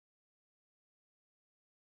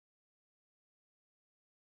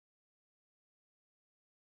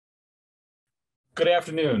Good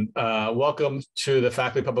afternoon. Welcome to the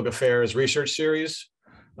Faculty Public Affairs Research Series.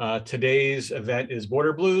 Today's event is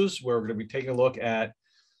Border Blues, where we're going to be taking a look at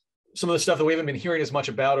some of the stuff that we haven't been hearing as much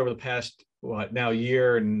about over the past,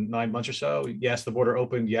 year and 9 months or so. Yes, the border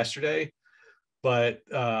opened yesterday, but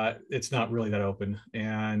it's not really that open.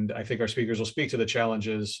 And I think our speakers will speak to the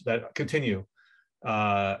challenges that continue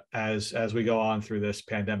as we go on through this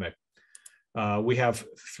pandemic. We have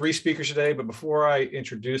 3 speakers today, but before I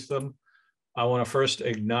introduce them, I want to first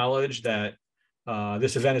acknowledge that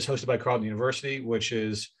this event is hosted by Carleton University, which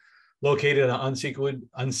is located on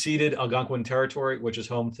unceded Algonquin territory, which is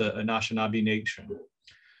home to Anishinaabe Nation.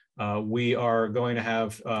 We are going to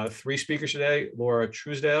have 3 speakers today. Laura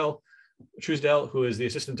Truesdale, who is the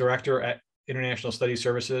Assistant Director at International Studies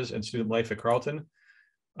Services and Student Life at Carleton.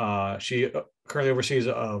 She currently oversees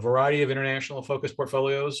a variety of international focused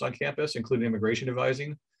portfolios on campus, including immigration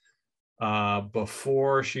advising.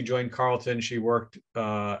 Before she joined Carleton, she worked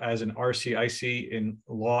as an RCIC in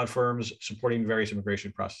law firms supporting various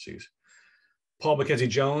immigration processes. Paul Mackenzie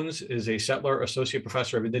Jones is a Settler Associate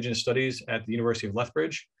Professor of Indigenous Studies at the University of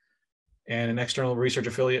Lethbridge and an external research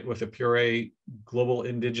affiliate with the Pure Global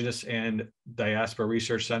Indigenous and Diaspora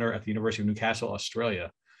Research Center at the University of Newcastle,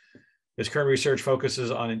 Australia. His current research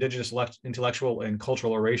focuses on Indigenous intellectual and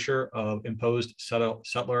cultural erasure of imposed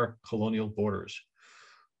settler colonial borders.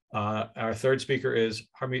 Our third speaker is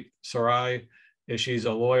Harmeet Sarai. She's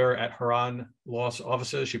a lawyer at Haran Law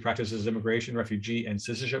Offices. She practices immigration, refugee, and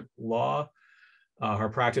citizenship law. Her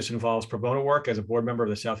practice involves pro bono work as a board member of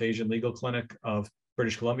the South Asian Legal Clinic of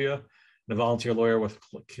British Columbia and a volunteer lawyer with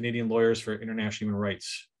Canadian Lawyers for International Human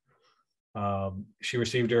Rights. She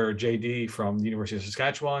received her JD from the University of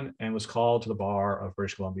Saskatchewan and was called to the bar of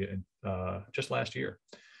British Columbia just last year.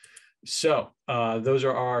 So those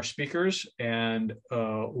are our speakers, and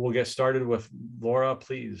we'll get started with Laura.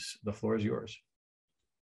 Please, the floor is yours.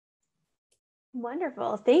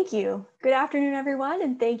 Wonderful, thank you. Good afternoon, everyone,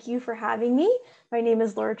 and thank you for having me. My name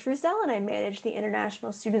is Laura Truesdale, and I manage the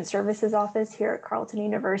International Student Services Office here at Carleton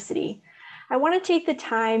University. I want to take the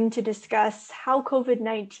time to discuss how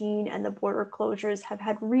COVID-19 and the border closures have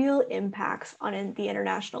had real impacts on the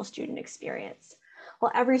international student experience.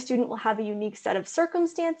 While every student will have a unique set of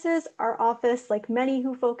circumstances, our office, like many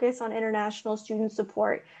who focus on international student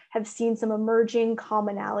support, have seen some emerging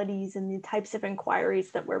commonalities in the types of inquiries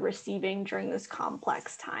that we're receiving during this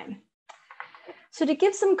complex time. So to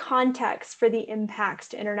give some context for the impacts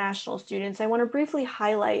to international students, I want to briefly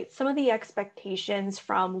highlight some of the expectations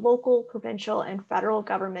from local, provincial, and federal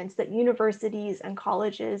governments that universities and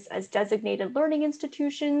colleges as designated learning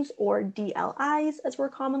institutions, or DLIs as we're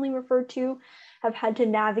commonly referred to, have had to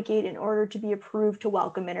navigate in order to be approved to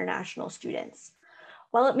welcome international students.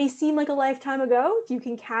 While it may seem like a lifetime ago, you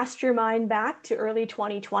can cast your mind back to early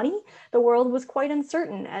 2020. The world was quite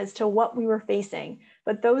uncertain as to what we were facing,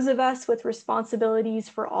 but those of us with responsibilities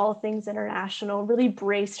for all things international really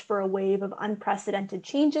braced for a wave of unprecedented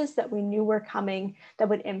changes that we knew were coming that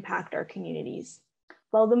would impact our communities.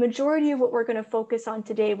 While the majority of what we're going to focus on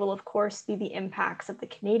today will, of course, be the impacts of the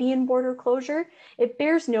Canadian border closure, it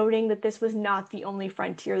bears noting that this was not the only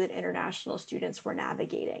frontier that international students were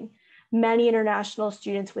navigating. Many international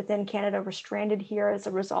students within Canada were stranded here as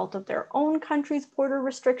a result of their own country's border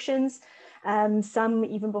restrictions, some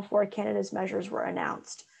even before Canada's measures were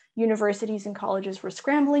announced. Universities and colleges were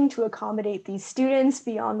scrambling to accommodate these students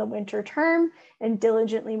beyond the winter term and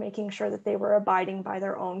diligently making sure that they were abiding by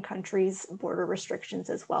their own country's border restrictions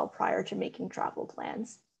as well prior to making travel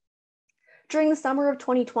plans. During the summer of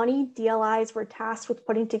 2020, DLIs were tasked with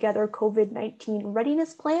putting together COVID-19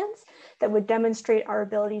 readiness plans that would demonstrate our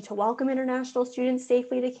ability to welcome international students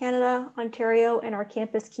safely to Canada, Ontario, and our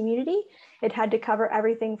campus community. It had to cover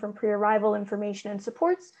everything from pre-arrival information and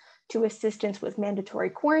supports to assistance with mandatory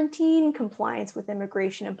quarantine, compliance with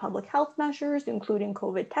immigration and public health measures, including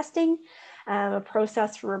COVID testing, a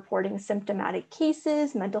process for reporting symptomatic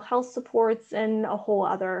cases, mental health supports, and a whole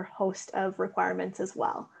other host of requirements as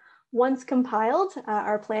well. Once compiled,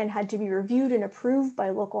 our plan had to be reviewed and approved by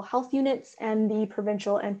local health units and the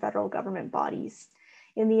provincial and federal government bodies.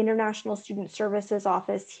 In the International Student Services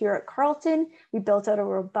Office here at Carleton, we built out a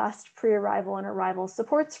robust pre-arrival and arrival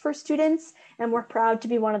supports for students, and we're proud to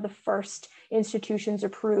be one of the first institutions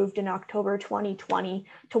approved in October 2020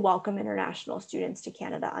 to welcome international students to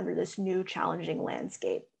Canada under this new challenging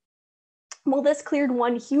landscape. While this cleared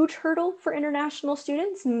one huge hurdle for international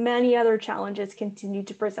students, many other challenges continue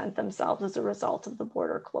to present themselves as a result of the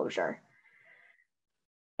border closure.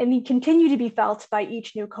 And they continue to be felt by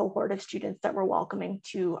each new cohort of students that we're welcoming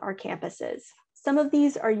to our campuses. Some of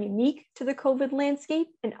these are unique to the COVID landscape,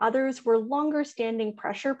 and others were longer standing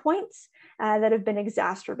pressure points that have been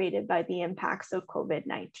exacerbated by the impacts of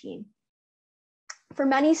COVID-19. For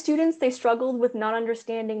many students, they struggled with not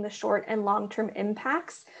understanding the short and long-term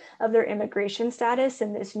impacts of their immigration status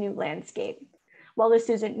in this new landscape. While this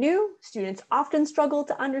isn't new, students often struggle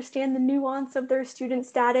to understand the nuance of their student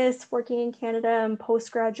status, working in Canada, and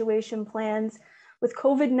post-graduation plans. With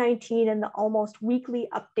COVID-19 and the almost weekly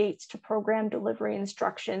updates to program delivery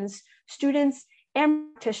instructions, students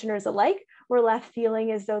and practitioners alike were left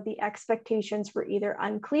feeling as though the expectations were either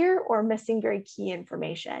unclear or missing very key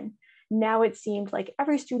information. Now it seemed like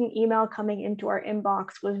every student email coming into our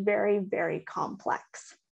inbox was very, very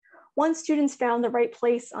complex. Once students found the right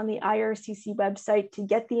place on the IRCC website to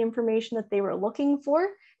get the information that they were looking for,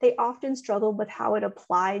 they often struggled with how it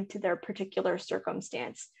applied to their particular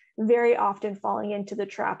circumstance, very often falling into the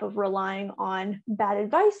trap of relying on bad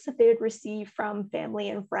advice that they had received from family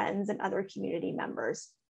and friends and other community members.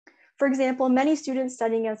 For example, many students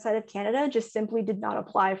studying outside of Canada just simply did not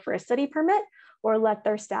apply for a study permit or let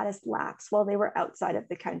their status lapse while they were outside of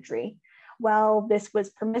the country. While this was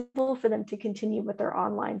permissible for them to continue with their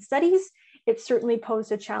online studies, it certainly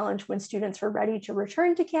posed a challenge when students were ready to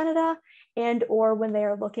return to Canada and or when they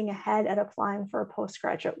are looking ahead at applying for a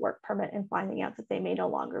postgraduate work permit and finding out that they may no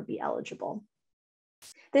longer be eligible.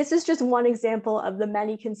 This is just one example of the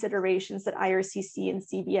many considerations that IRCC and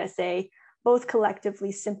CBSA both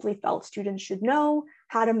collectively simply felt students should know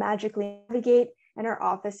how to magically navigate, and our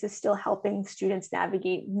office is still helping students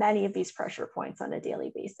navigate many of these pressure points on a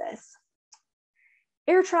daily basis.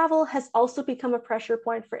 Air travel has also become a pressure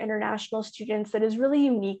point for international students that is really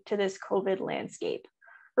unique to this COVID landscape.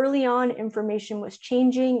 Early on, information was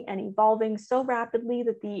changing and evolving so rapidly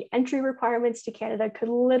that the entry requirements to Canada could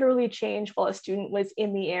literally change while a student was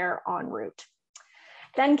in the air en route.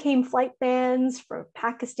 Then came flight bans for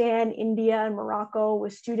Pakistan, India, and Morocco,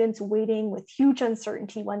 with students waiting with huge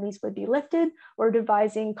uncertainty when these would be lifted or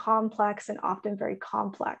devising complex and often very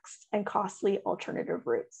complex and costly alternative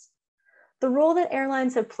routes. The role that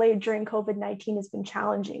airlines have played during COVID-19 has been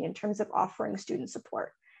challenging in terms of offering student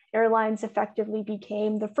support. Airlines effectively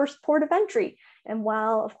became the first port of entry. And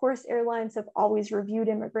while, of course, airlines have always reviewed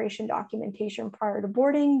immigration documentation prior to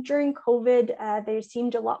boarding, during COVID, they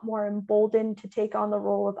seemed a lot more emboldened to take on the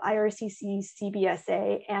role of IRCC,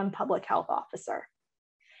 CBSA, and public health officer.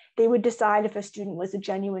 They would decide if a student was a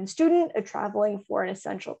genuine student, traveling for an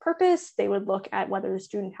essential purpose. They would look at whether the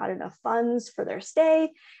student had enough funds for their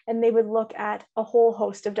stay, and they would look at a whole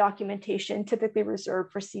host of documentation typically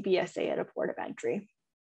reserved for CBSA at a port of entry.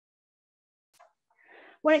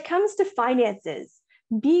 When it comes to finances,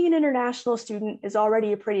 being an international student is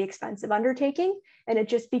already a pretty expensive undertaking, and it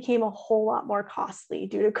just became a whole lot more costly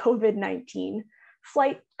due to COVID-19.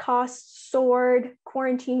 Flight costs soared,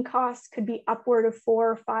 quarantine costs could be upward of $4,000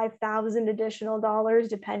 or $5,000 additional dollars,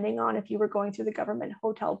 depending on if you were going through the government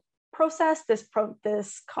hotel process.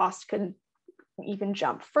 This cost could even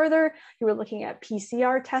jump further. You were looking at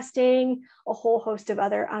PCR testing, a whole host of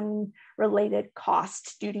other unrelated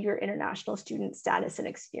costs due to your international student status and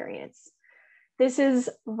experience. This is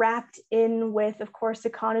wrapped in with, of course,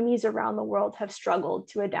 economies around the world have struggled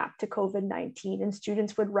to adapt to COVID-19, and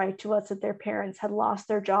students would write to us that their parents had lost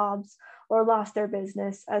their jobs or lost their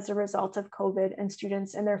business as a result of COVID, and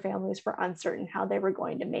students and their families were uncertain how they were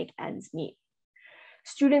going to make ends meet.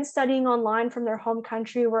 Students studying online from their home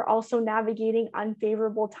country were also navigating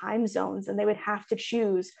unfavorable time zones, and they would have to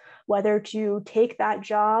choose whether to take that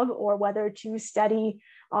job or whether to study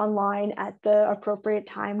online at the appropriate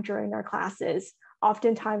time during their classes,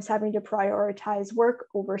 oftentimes having to prioritize work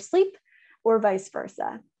over sleep or vice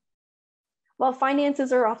versa. While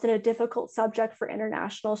finances are often a difficult subject for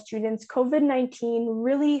international students, COVID-19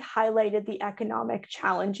 really highlighted the economic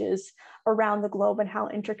challenges around the globe and how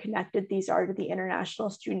interconnected these are to the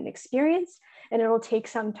international student experience. And it'll take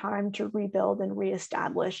some time to rebuild and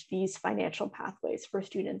reestablish these financial pathways for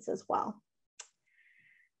students as well.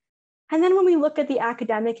 And then when we look at the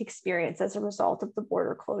academic experience as a result of the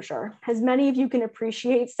border closure, as many of you can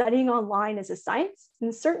appreciate, studying online is a science,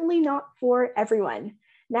 and certainly not for everyone.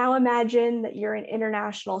 Now imagine that you're an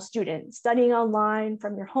international student studying online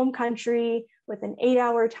from your home country with an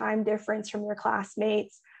 8-hour time difference from your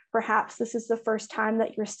classmates. Perhaps this is the first time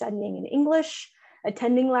that you're studying in English.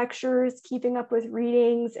 Attending lectures, keeping up with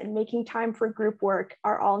readings, and making time for group work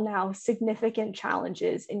are all now significant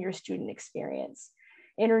challenges in your student experience.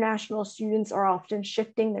 International students are often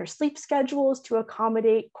shifting their sleep schedules to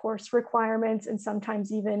accommodate course requirements, and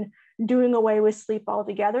sometimes even doing away with sleep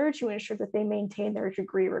altogether to ensure that they maintain their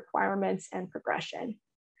degree requirements and progression.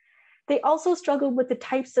 They also struggled with the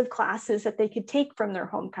types of classes that they could take from their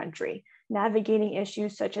home country, navigating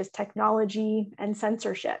issues such as technology and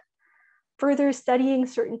censorship. Further, studying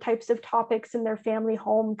certain types of topics in their family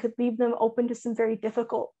home could leave them open to some very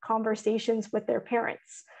difficult conversations with their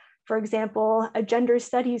parents. For example, a gender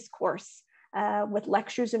studies course with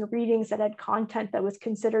lectures and readings that had content that was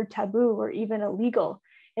considered taboo or even illegal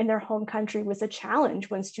in their home country was a challenge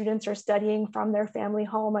when students are studying from their family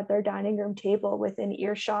home at their dining room table within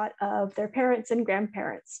earshot of their parents and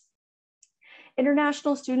grandparents.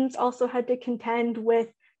 International students also had to contend with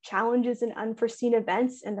challenges and unforeseen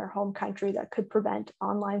events in their home country that could prevent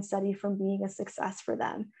online study from being a success for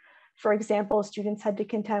them. For example, students had to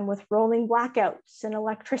contend with rolling blackouts and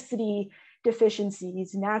electricity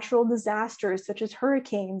deficiencies, natural disasters such as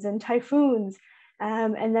hurricanes and typhoons.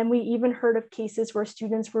 And then we even heard of cases where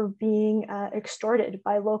students were being extorted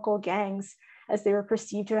by local gangs as they were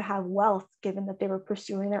perceived to have wealth, given that they were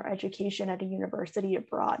pursuing their education at a university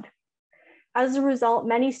abroad. As a result,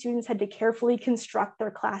 many students had to carefully construct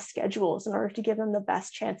their class schedules in order to give them the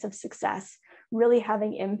best chance of success, really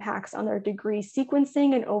having impacts on their degree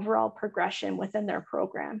sequencing and overall progression within their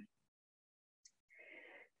program.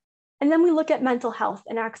 And then we look at mental health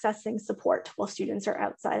and accessing support while students are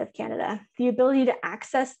outside of Canada. The ability to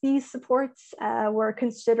access these supports were a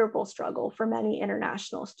considerable struggle for many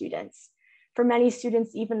international students. For many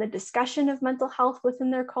students, even the discussion of mental health within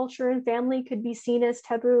their culture and family could be seen as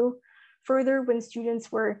taboo. Further, when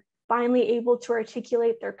students were finally able to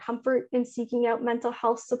articulate their comfort in seeking out mental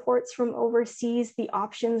health supports from overseas, the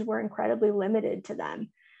options were incredibly limited to them.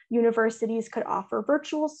 Universities could offer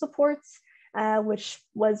virtual supports, which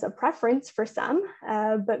was a preference for some,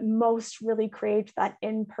 but most really craved that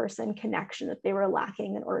in-person connection that they were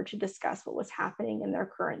lacking in order to discuss what was happening in their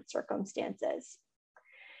current circumstances.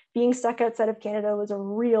 Being stuck outside of Canada was a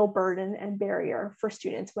real burden and barrier for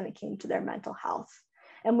students when it came to their mental health.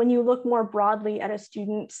 And when you look more broadly at a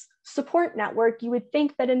student's support network, you would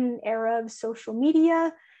think that in an era of social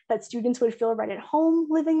media, that students would feel right at home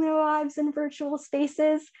living their lives in virtual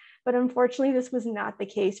spaces. But unfortunately, this was not the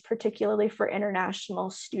case, particularly for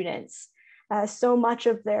international students. So much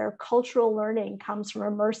of their cultural learning comes from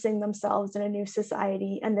immersing themselves in a new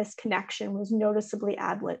society, and this connection was noticeably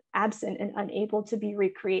absent and unable to be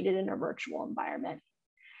recreated in a virtual environment.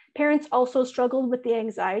 Parents also struggled with the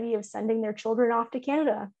anxiety of sending their children off to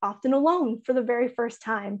Canada, often alone for the very first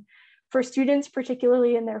time. For students,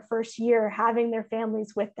 particularly in their first year, having their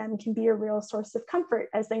families with them can be a real source of comfort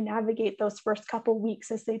as they navigate those first couple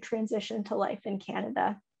weeks as they transition to life in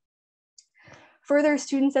Canada. Further,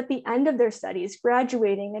 students at the end of their studies,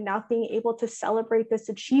 graduating and not being able to celebrate this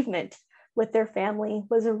achievement with their family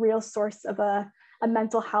was a real source of a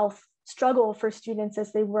mental health struggle for students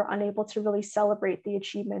as they were unable to really celebrate the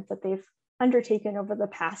achievements that they've undertaken over the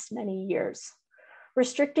past many years.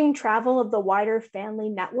 Restricting travel of the wider family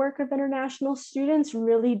network of international students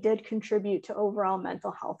really did contribute to overall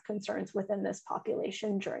mental health concerns within this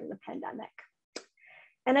population during the pandemic.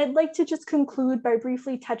 And I'd like to just conclude by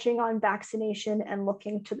briefly touching on vaccination and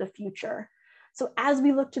looking to the future. So as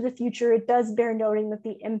we look to the future, it does bear noting that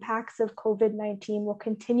the impacts of COVID-19 will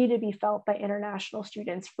continue to be felt by international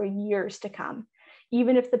students for years to come.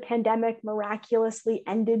 Even if the pandemic miraculously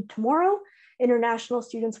ended tomorrow, international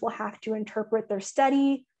students will have to interpret their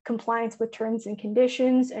study, compliance with terms and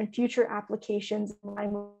conditions, and future applications in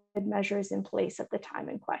line with measures in place at the time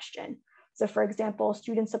in question. So for example,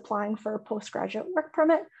 students applying for a postgraduate work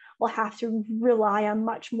permit will have to rely on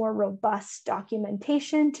much more robust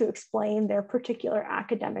documentation to explain their particular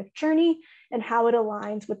academic journey and how it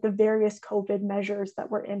aligns with the various COVID measures that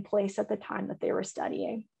were in place at the time that they were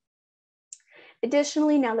studying.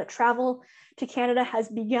 Additionally, now that travel to Canada has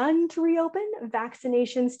begun to reopen,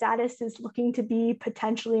 vaccination status is looking to be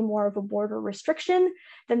potentially more of a border restriction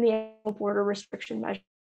than the border restriction measure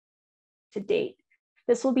to date.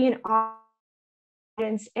 This will be an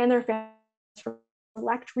audience and their families from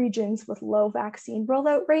select regions with low vaccine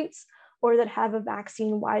rollout rates or that have a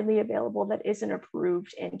vaccine widely available that isn't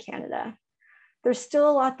approved in Canada. There's still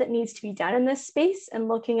a lot that needs to be done in this space, and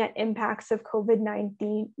looking at impacts of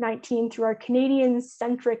COVID-19 through our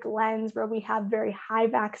Canadian-centric lens, where we have very high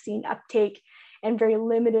vaccine uptake and very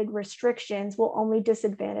limited restrictions, will only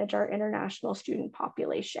disadvantage our international student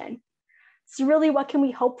population. So really, what can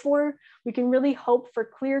we hope for? We can really hope for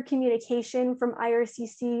clear communication from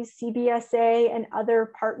IRCC, CBSA, and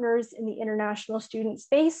other partners in the international student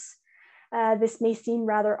space. This may seem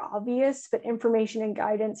rather obvious, but information and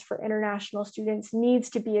guidance for international students needs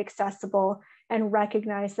to be accessible and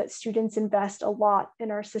recognize that students invest a lot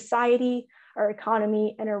in our society, our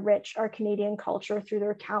economy, and enrich our Canadian culture through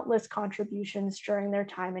their countless contributions during their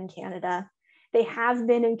time in Canada. They have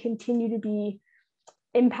been and continue to be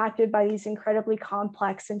impacted by these incredibly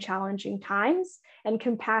complex and challenging times, and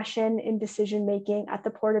compassion in decision-making at the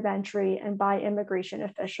port of entry and by immigration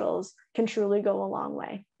officials can truly go a long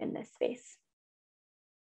way in this space.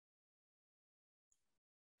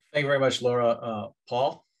 Thank you very much, Laura.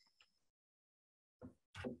 Paul?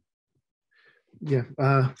 Yeah,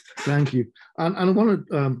 thank you. And I want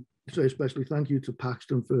to say especially thank you to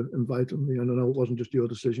Paxton for inviting me. And I know it wasn't just your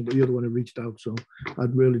decision, but you're the one who reached out. So I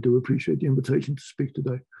really do appreciate the invitation to speak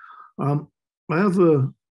today. I have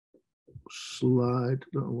a slide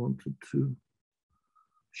that I wanted to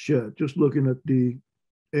share, just looking at the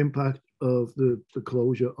impact of the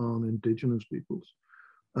closure on Indigenous peoples.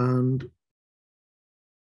 And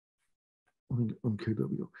okay, there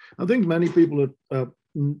we go. I think many people are,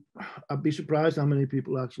 I'd be surprised how many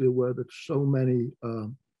people are actually aware that so many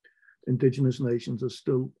Indigenous nations are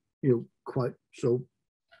still, quite so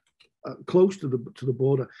close to the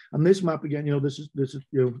border. And this map again, this is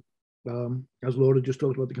as Laura just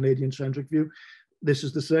talked about, the Canadian-centric view. This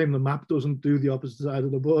is the same. The map doesn't do the opposite side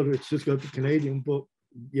of the border. It's just got the Canadian. But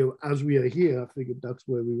as we are here, I figured that's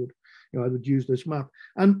where we would, I would use this map.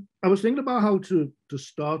 And I was thinking about how to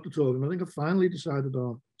start the talk, and I think I finally decided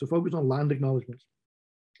to focus on land acknowledgements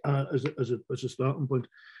as a starting point.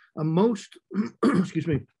 And most, excuse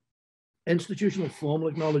me, institutional formal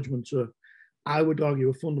acknowledgements are, I would argue,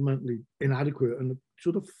 are fundamentally inadequate and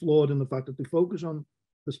sort of flawed in the fact that they focus on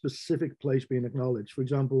the specific place being acknowledged. For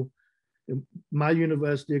example, my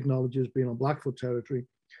university acknowledges being on Blackfoot territory,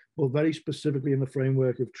 but very specifically in the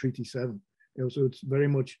framework of Treaty 7. So it's very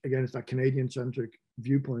much, again, it's that Canadian-centric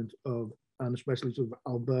viewpoint of, and especially sort of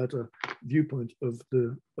Alberta viewpoint of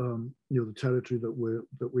the the territory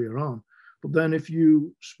that we are on. But then if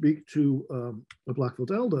you speak to a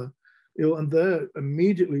Blackfoot elder, and they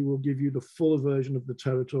immediately will give you the full version of the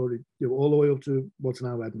territory, all the way up to what's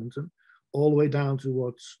now Edmonton, all the way down to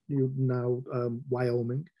what's now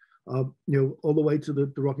Wyoming, all the way to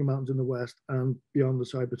the Rocky Mountains in the west and beyond the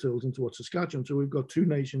Cypress Hills into what's Saskatchewan. So we've got two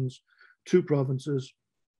nations, two provinces,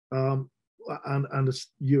 and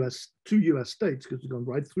two US states, because it's gone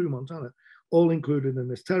right through Montana, all included in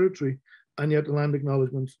this territory. And yet the land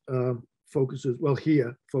acknowledgement focuses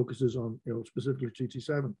on, specifically Treaty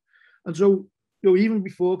 7. And so, even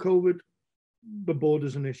before COVID, the border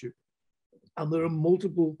is an issue. And there are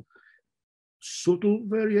multiple subtle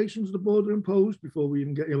variations of the border imposed before we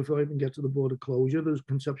even get, before I even get to the border closure. There's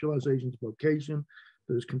conceptualizations of location,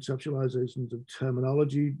 there's conceptualizations of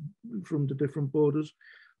terminology from the different borders.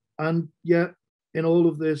 And yet, in all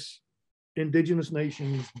of this, Indigenous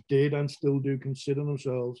nations did and still do consider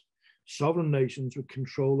themselves sovereign nations with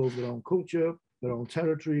control over their own culture, their own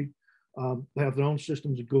territory. They have their own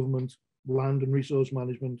systems of government, land and resource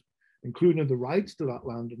management, including the rights to that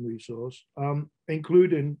land and resource,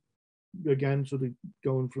 including, again, sort of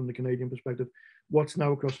going from the Canadian perspective, what's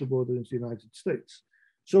now across the border into the United States.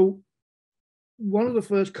 So one of the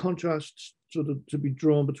first contrasts sort of to be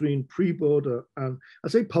drawn between pre-border and, I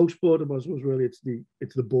say post-border, but I suppose really it's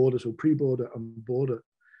the border, so pre-border and border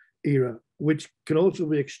era, which can also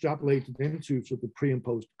be extrapolated into sort of pre and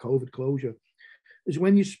post-COVID closure, is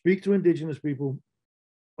when you speak to Indigenous people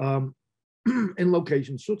in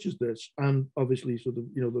locations such as this, and obviously sort of,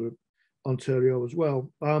 the Ontario as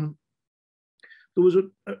well, there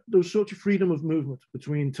was such a freedom of movement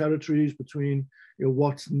between territories, between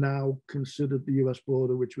what's now considered the US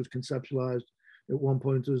border, which was conceptualized at one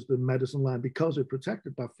point as the medicine line because it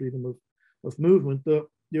protected that freedom of movement, that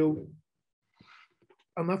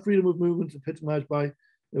and that freedom of movement is epitomized by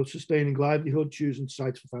sustaining livelihood, choosing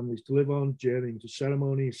sites for families to live on, journeying to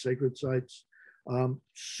ceremonies, sacred sites.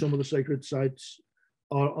 Some of the sacred sites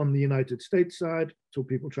are on the United States side, so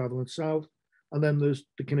people traveling south. And then there's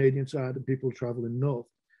the Canadian side and people traveling north.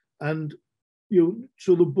 And,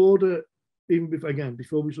 so the border, even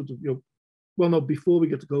before we sort of, before we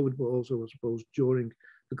get to COVID, but also I suppose during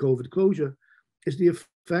the COVID closure, is the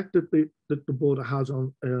effect that the border has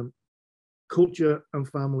on culture and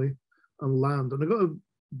family and land. And I've got a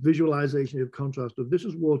visualization of contrast of, this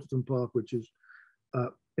is Waterton Park, which is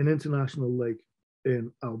an international lake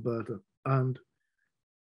in Alberta. And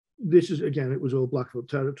this is, again, it was all Blackfoot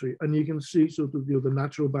territory. And you can see sort of, the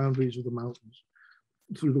natural boundaries of the mountains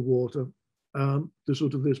through the water. There's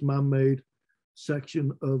sort of this man-made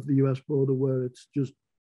section of the US border where it's just,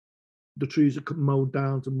 the trees are mowed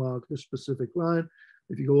down to mark this specific line.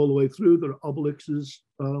 If you go all the way through, there are obelisks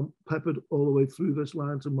peppered all the way through this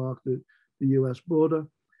line to mark the US border.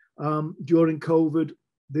 During COVID,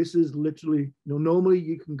 this is literally, normally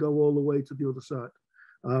you can go all the way to the other side.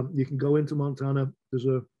 You can go into Montana. There's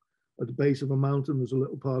at the base of a mountain, there's a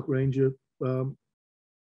little park ranger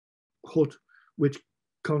hut, which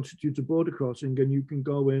constitutes a border crossing, and you can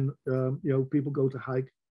go in, people go to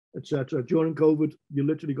hike, etc. During COVID, you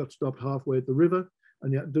literally got stopped halfway at the river,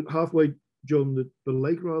 and halfway during the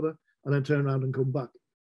lake rather, and then turn around and come back.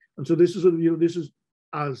 And so this is, this is,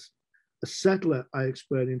 as a settler, I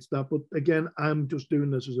experienced that. But again, I'm just doing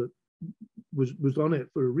this as was on it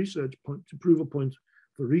for a research point, to prove a point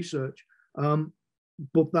for research.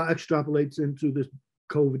 But that extrapolates into this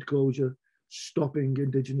COVID closure, stopping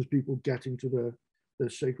Indigenous people getting to their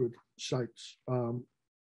sacred sites,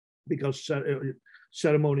 because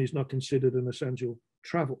ceremony is not considered an essential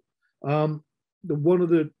travel. One of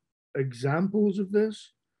the examples of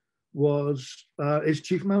this is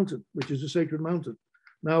Chief Mountain, which is a sacred mountain.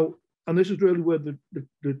 Now, and this is really where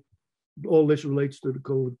all this relates to the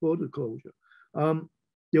COVID border closure.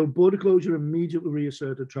 Border closure immediately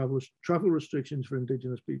reasserted travel restrictions for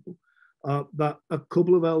Indigenous people that a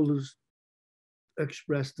couple of elders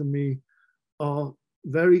expressed to me are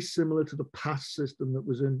very similar to the pass system that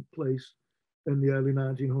was in place in the early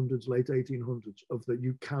 1900s, late 1800s, of that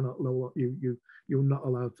you cannot, you're not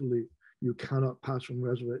allowed to leave. You cannot pass from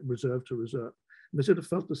reserve to reserve. And they said it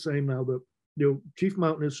felt the same now that, Chief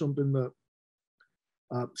Mountain is something that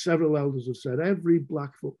several elders have said every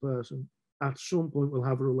Blackfoot person at some point will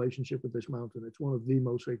have a relationship with this mountain. It's one of the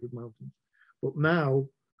most sacred mountains. But now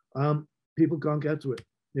people can't get to it,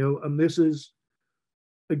 and this is,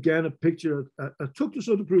 again, a picture I took to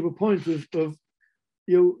sort of prove a point of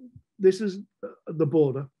this is the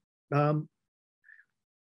border.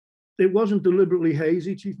 It wasn't deliberately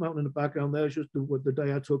hazy. Chief Mountain in the background there. It's just the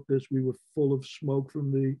day I took this, we were full of smoke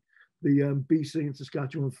from the BC and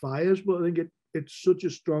Saskatchewan fires. But I think it's such a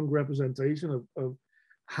strong representation of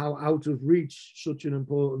how out of reach such an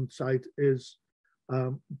important site is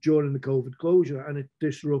during the COVID closure, and it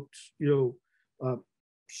disrupts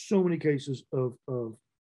so many cases of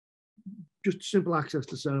just simple access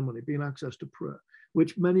to ceremony, being access to prayer,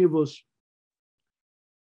 which many of us,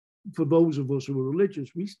 for those of us who are religious,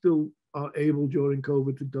 we still are able during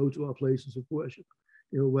COVID to go to our places of worship,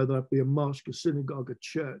 whether that be a mosque, a synagogue, a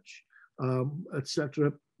church,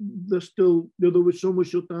 etc. There's still, there was some were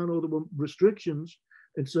shut down, or there were restrictions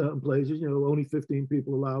in certain places, only 15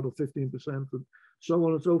 people allowed, or 15%, and so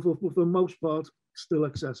on and so forth, but for the most part, still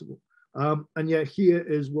accessible. And yet here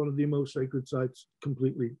is one of the most sacred sites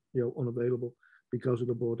completely, unavailable because of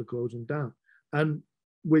the border closing down, and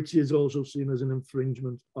which is also seen as an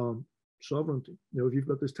infringement on sovereignty. If you've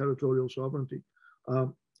got this territorial sovereignty,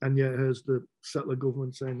 and yet here's the settler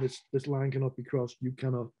government saying this line cannot be crossed, you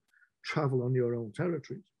cannot travel on your own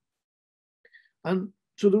territories. And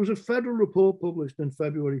so there was a federal report published in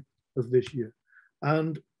February of this year.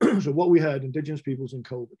 And so what we had, Indigenous peoples in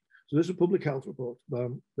COVID. So this is a public health report,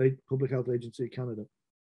 Public Health Agency of Canada.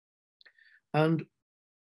 And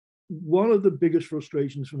one of the biggest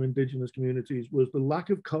frustrations from Indigenous communities was the lack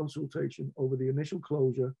of consultation over the initial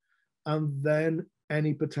closure and then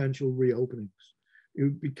any potential reopenings,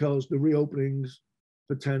 because the reopenings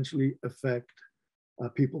potentially affect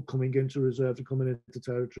people coming into reserve, to coming into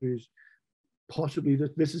territories. Possibly,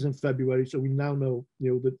 this is in February, so we now know,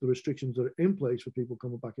 that the restrictions are in place for people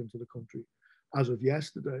coming back into the country as of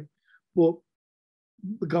yesterday. But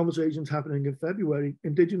the conversations happening in February,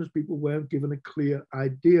 Indigenous people weren't given a clear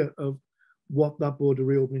idea of what that border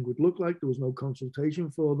reopening would look like. There was no consultation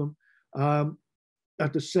for them.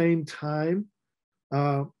 At the same time,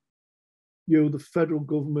 the federal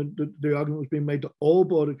government, the argument was being made that all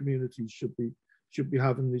border communities should be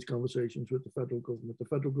having these conversations with the federal government. The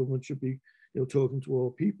federal government should be, talking to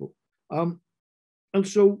all people. And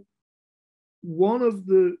so one of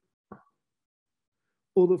the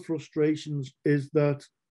other frustrations is that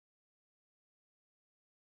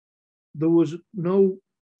there was no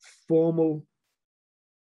formal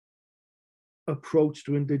approach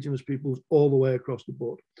to Indigenous peoples all the way across the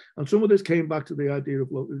board. And some of this came back to the idea of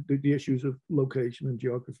the issues of location and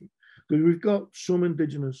geography. Because we've got some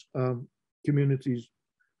Indigenous communities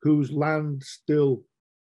whose land still,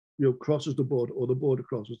 crosses the border, or the border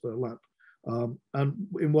crosses their land. And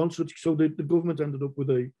in one such, so the government ended up with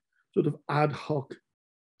a sort of ad hoc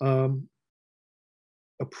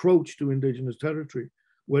approach to Indigenous territory,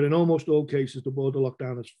 where in almost all cases the border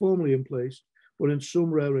lockdown is formally in place, but in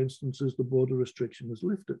some rare instances the border restriction is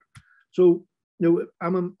lifted. So,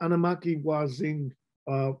 Anamaki Wazing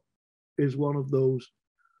is one of those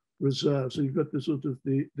reserves. So you've got the sort of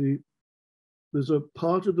there's a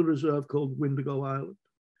part of the reserve called Windigo Island,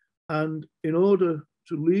 and in order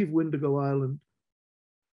to leave Windigo Island,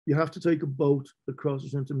 you have to take a boat that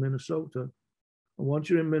crosses into Minnesota. And once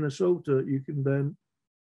you're in Minnesota, you can then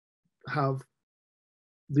have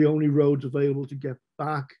the only roads available to get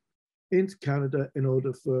back into Canada in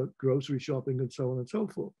order for grocery shopping and so on and so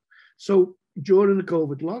forth. So during the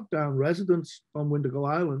COVID lockdown, residents on Windigo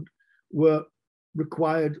Island were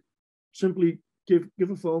required simply give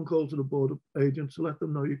a phone call to the border agent to let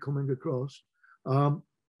them know you're coming across,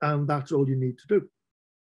 and that's all you need to do.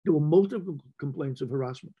 There were multiple complaints of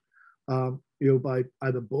harassment, by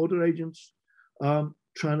either border agents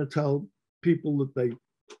trying to tell people that they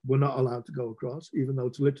were not allowed to go across, even though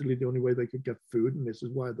it's literally the only way they could get food, and this is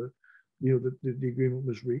why the agreement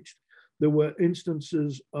was reached. There were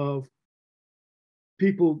instances of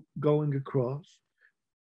people going across,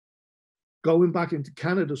 going back into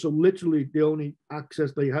Canada. So literally the only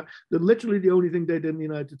access they had, literally the only thing they did in the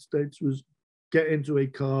United States was get into a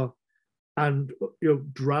car and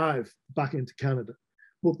drive back into Canada.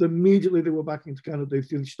 But immediately they were back into Canada,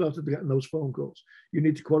 they started getting those phone calls. You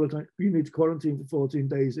need to quarantine. You need to quarantine for 14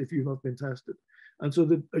 days if you've not been tested, and so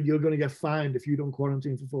that you're going to get fined if you don't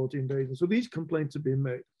quarantine for 14 days. And so these complaints have been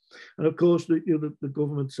made, and of course the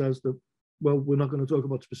government says that, well, we're not going to talk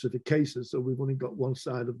about specific cases, so we've only got one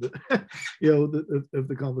side of the of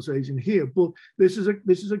the conversation here. But this is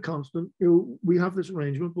a constant. We have this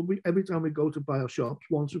arrangement, but every time we go to buy our shops,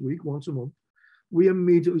 once a week, once a month, we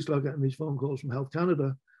immediately start getting these phone calls from Health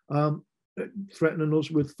Canada threatening us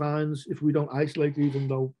with fines if we don't isolate, even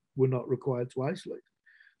though we're not required to isolate.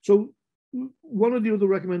 So one of the other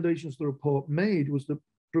recommendations the report made was that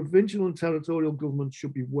provincial and territorial governments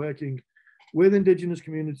should be working with Indigenous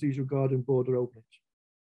communities regarding border openings.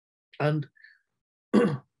 And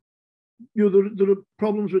there are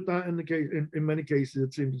problems with that in many cases.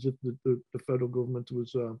 It seems that the federal government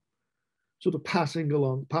was sort of passing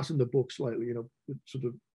the buck slightly, sort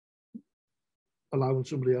of allowing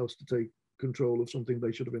somebody else to take control of something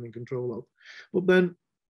they should have been in control of. But then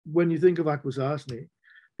when you think of Akwesasne,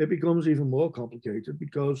 it becomes even more complicated,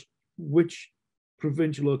 because which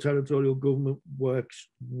provincial or territorial government works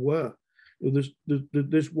where? There's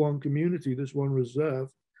this one community, this one reserve,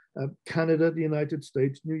 Canada, the United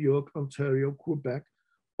States, New York, Ontario, Quebec,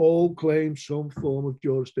 all claim some form of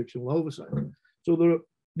jurisdictional oversight. So there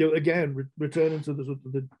are, again, returning to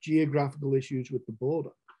the geographical issues with the border,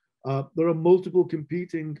 there are multiple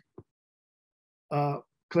competing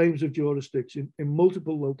claims of jurisdiction in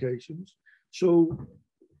multiple locations. So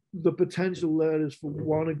the potential there is for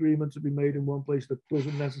one agreement to be made in one place that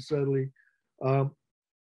doesn't necessarily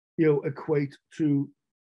equate to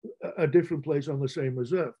a different place on the same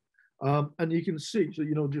reserve. And you can see, so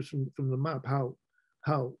just from the map,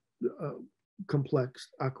 how complex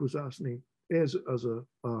Akwesasne is as a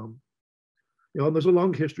and there's a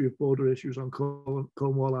long history of border issues on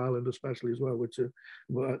Cornwall Island, especially as well, which is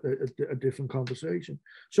a different conversation.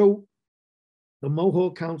 So the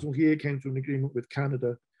Mohawk Council here came to an agreement with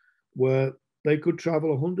Canada where they could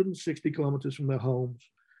travel 160 kilometers from their homes,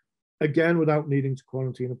 again, without needing to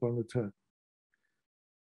quarantine upon return.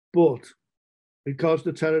 But because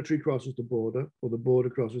the territory crosses the border, or the border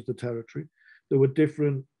crosses the territory, there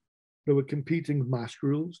were competing mask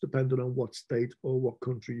rules depending on what state or what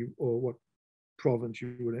country or what province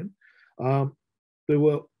you were in. There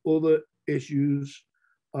were other issues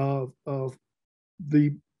of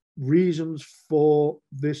the reasons for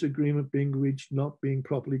this agreement being reached not being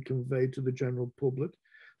properly conveyed to the general public.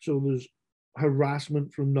 So there's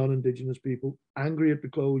harassment from non-Indigenous people, angry at the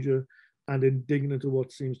closure and indignant at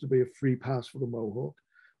what seems to be a free pass for the Mohawk,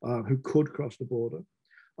 who could cross the border.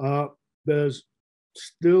 There's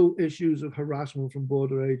still issues of harassment from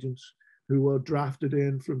border agents who are drafted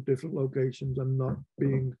in from different locations and not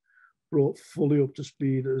being brought fully up to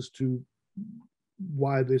speed as to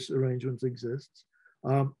why this arrangement exists.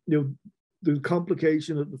 The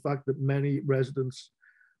complication of the fact that many residents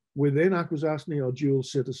within Akwesasne are dual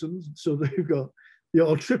citizens, so they've got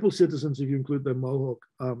or triple citizens if you include their Mohawk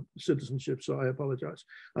citizenship. So I apologize.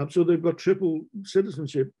 So they've got triple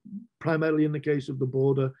citizenship, primarily in the case of the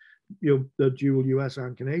border, the dual US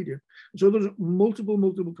and Canadian. So there's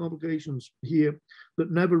multiple complications here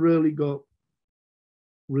that never really got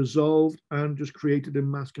resolved and just created in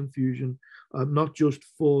mass confusion, not just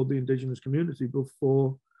for the Indigenous community, but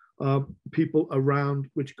for people around,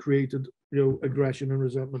 which created aggression and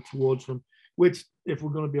resentment towards them, which, if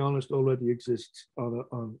we're going to be honest, already exists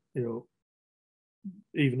on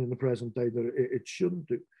even in the present day, that it shouldn't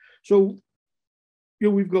do. So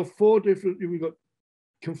we've got we've got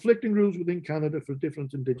conflicting rules within Canada for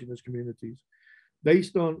different Indigenous communities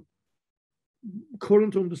based on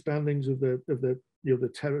current understandings of the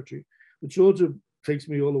territory, which sort of takes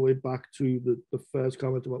me all the way back to the first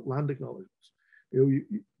comment about land acknowledgements. You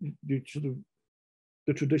sort of,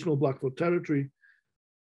 the traditional Blackfoot territory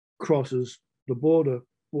crosses the border,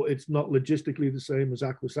 but it's not logistically the same as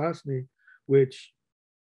Akwesasne, which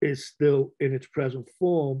is still in its present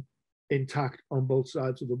form intact on both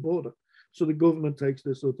sides of the border. So the government takes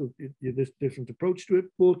this sort of this different approach to it,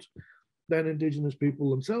 but then Indigenous people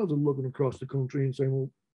themselves are looking across the country and saying,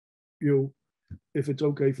 well, if it's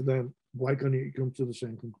okay for them, why can't you come to the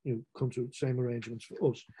same, come to the same arrangements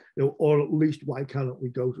for us? Or at least why can't we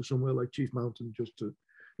go to somewhere like Chief Mountain just to,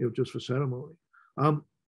 just for ceremony?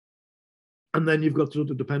 And then you've got sort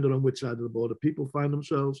of, depending on which side of the border people find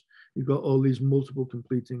themselves, you've got all these multiple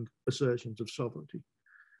competing assertions of sovereignty.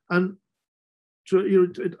 And so,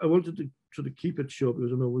 I wanted to sort of keep it short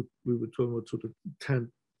because I know we were talking about sort of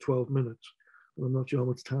 10, 12 minutes. And I'm not sure how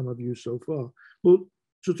much time I've used so far. But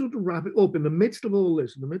to sort of wrap it up, in the midst of all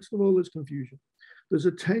this, confusion, there's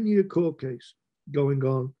a 10-year court case going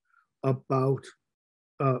on about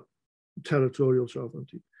territorial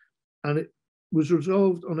sovereignty. And it was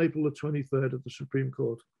resolved on April the 23rd at the Supreme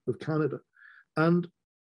Court of Canada. And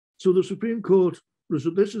so the Supreme Court,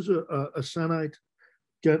 this is a Saanite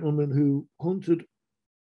gentleman who hunted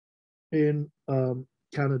in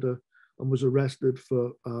Canada and was arrested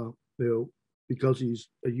for, because he's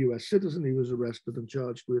a US citizen, he was arrested and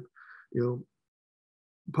charged with,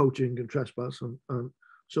 poaching and trespass. And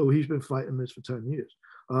so he's been fighting this for 10 years.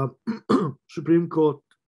 Supreme Court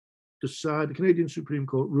the Canadian Supreme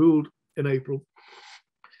Court ruled in April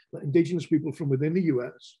that Indigenous people from within the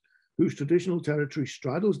US, whose traditional territory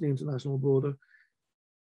straddles the international border,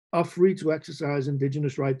 are free to exercise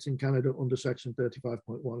Indigenous rights in Canada under Section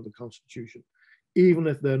 35.1 of the Constitution, even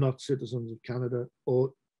if they're not citizens of Canada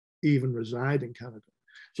or even reside in Canada.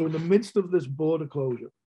 So in the midst of this border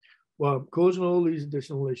closure, well, causing all these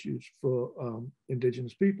additional issues for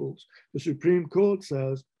Indigenous peoples, the Supreme Court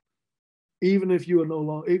says, even if you are no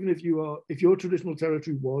longer, if your traditional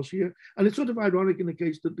territory was here, and it's sort of ironic in the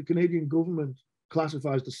case that the Canadian government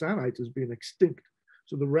classifies the Saanite as being extinct.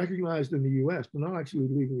 So they're recognized in the US, they're not actually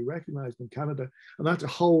legally recognized in Canada. And that's a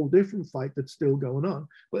whole different fight that's still going on.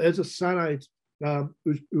 But as a Saanite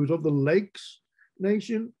who's of the Lakes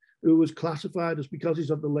Nation, who was classified as, because he's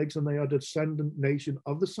of the Lakes and they are a descendant nation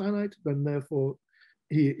of the Saanite, then therefore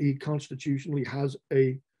he constitutionally has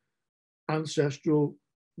a ancestral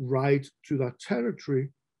right to that territory,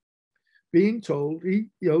 being told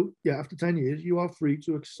after 10 years you are free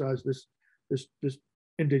to exercise this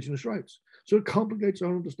Indigenous rights. So it complicates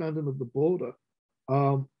our understanding of the border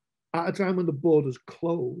at a time when the border's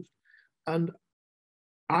closed. And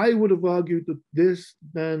I would have argued that this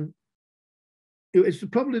then, it's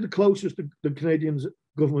probably the closest the Canadian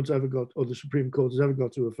government's ever got, or the Supreme Court has ever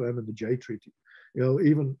got to affirming the Jay Treaty,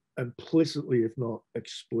 even implicitly, if not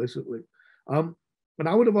explicitly. And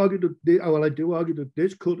I would have argued that, I do argue that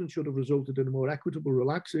this could and should have resulted in a more equitable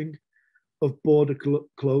relaxing of border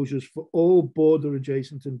closures for all border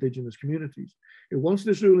adjacent Indigenous communities. And once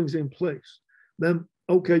this ruling's in place, then,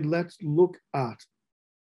 okay, let's look at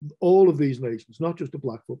all of these nations, not just the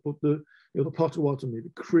Blackfoot, but the Potawatomi, the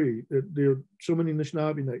Cree, so many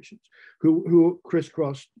Anishinaabe nations who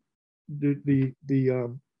crisscross the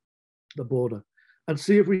border, and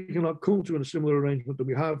see if we cannot come to a similar arrangement that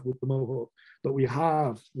we have with the Mohawk, that we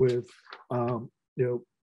have with the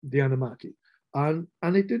Anunnaki, and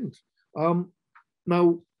it didn't.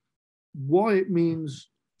 Now, what it means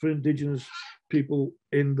for Indigenous people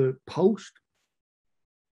in the post-COVID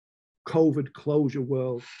closure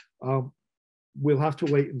world, we'll have to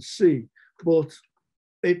wait and see. But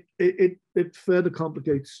it further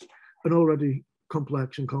complicates an already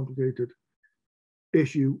complex and complicated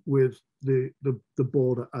issue with the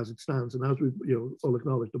border as it stands. And as we all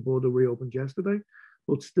acknowledge, the border reopened yesterday,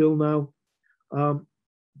 but still now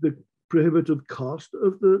the prohibitive cost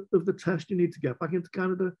of the test you need to get back into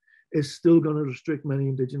Canada is still going to restrict many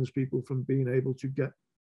Indigenous people from being able to get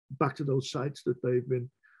back to those sites that they've been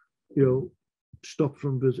stopped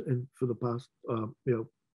from visiting for the past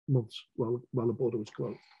months while the border was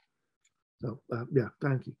closed. So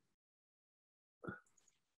thank you.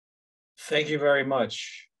 Thank you very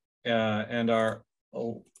much. And our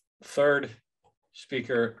third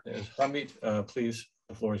speaker is Harmeet. Please,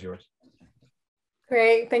 the floor is yours.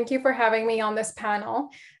 Great, thank you for having me on this panel.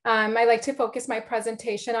 I'd like to focus my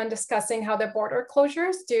presentation on discussing how the border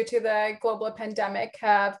closures due to the global pandemic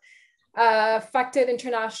have affected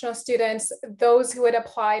international students, those who had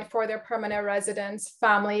applied for their permanent residence,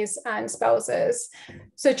 families, and spouses.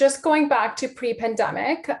 So just going back to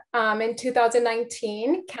pre-pandemic, in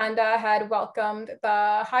 2019, Canada had welcomed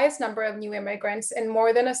the highest number of new immigrants in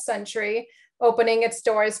more than a century, opening its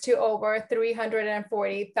doors to over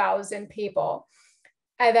 340,000 people.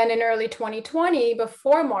 And then in early 2020,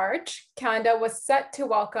 before March, Canada was set to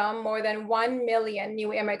welcome more than 1 million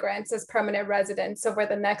new immigrants as permanent residents over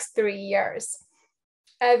the next 3 years.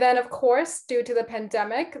 And then, of course, due to the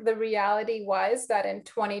pandemic, the reality was that in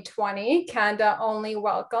 2020, Canada only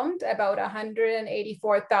welcomed about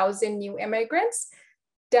 184,000 new immigrants,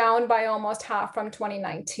 down by almost half from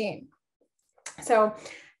 2019. So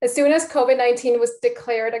as soon as COVID-19 was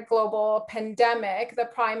declared a global pandemic, the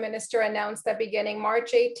Prime Minister announced that beginning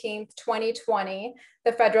March 18th, 2020,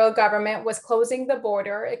 the federal government was closing the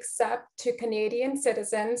border except to Canadian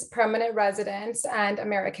citizens, permanent residents, and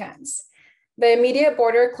Americans. The immediate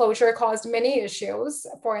border closure caused many issues.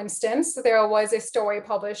 For instance, there was a story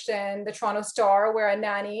published in the Toronto Star where a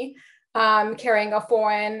nanny carrying a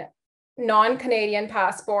foreign non-Canadian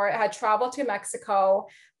passport had traveled to Mexico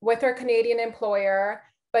with her Canadian employer,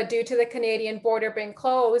 but due to the Canadian border being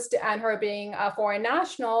closed and her being a foreign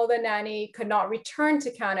national, the nanny could not return to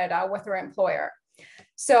Canada with her employer.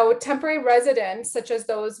 So temporary residents, such as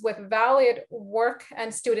those with valid work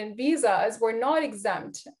and student visas, were not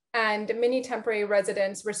exempt, and many temporary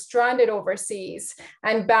residents were stranded overseas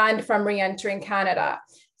and banned from re-entering Canada.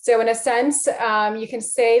 So in a sense, you can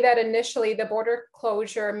say that initially the border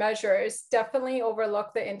closure measures definitely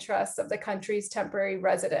overlooked the interests of the country's temporary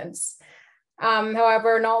residents.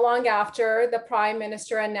 However, not long after, the Prime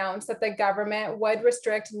Minister announced that the government would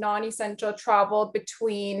restrict non-essential travel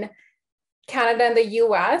between Canada and the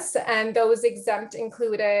US, and those exempt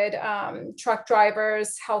included truck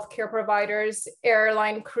drivers, healthcare providers,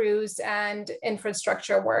 airline crews, and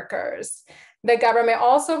infrastructure workers. The government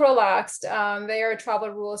also relaxed their travel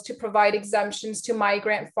rules to provide exemptions to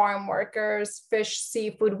migrant farm workers, fish,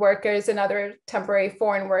 seafood workers, and other temporary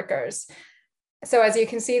foreign workers. So as you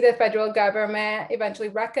can see, the federal government eventually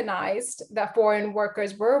recognized that foreign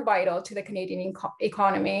workers were vital to the Canadian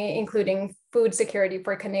economy, including food security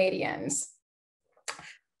for Canadians.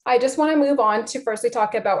 I just want to move on to firstly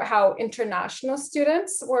talk about how international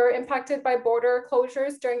students were impacted by border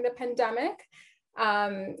closures during the pandemic.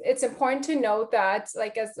 It's important to note that,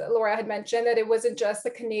 like as Laura had mentioned, that it wasn't just the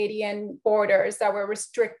Canadian borders that were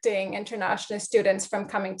restricting international students from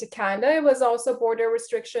coming to Canada. It was also border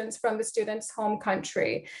restrictions from the students' home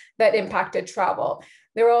country that impacted travel.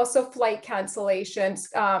 There were also flight cancellations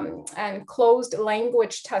and closed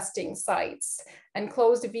language testing sites and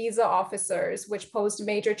closed visa officers, which posed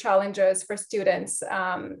major challenges for students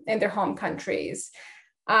in their home countries.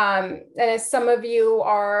 And as some of you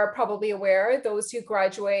are probably aware, those who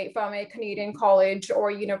graduate from a Canadian college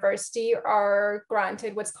or university are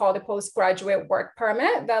granted what's called a postgraduate work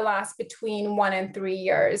permit that lasts between 1 and 3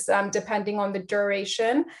 years, depending on the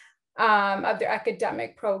duration of their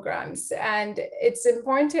academic programs. And it's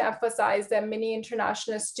important to emphasize that many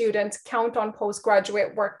international students count on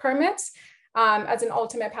postgraduate work permits as an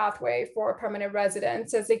ultimate pathway for permanent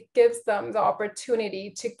residence, as it gives them the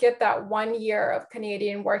opportunity to get that 1 year of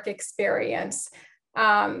Canadian work experience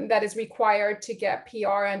that is required to get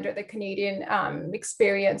PR under the Canadian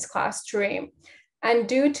experience class stream. And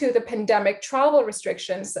due to the pandemic travel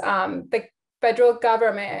restrictions, the federal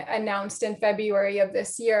government announced in February of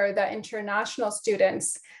this year that international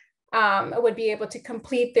students would be able to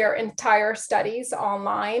complete their entire studies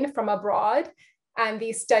online from abroad. And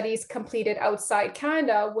these studies completed outside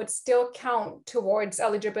Canada would still count towards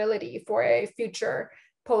eligibility for a future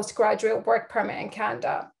postgraduate work permit in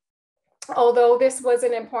Canada. Although this was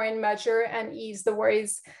an important measure and eased the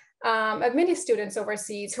worries of many students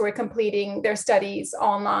overseas who were completing their studies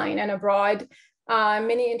online and abroad,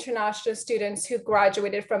 many international students who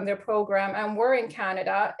graduated from their program and were in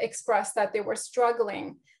Canada expressed that they were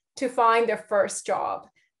struggling to find their first job.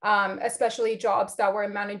 Especially jobs that were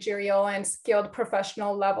managerial and skilled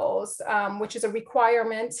professional levels, which is a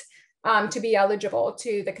requirement to be eligible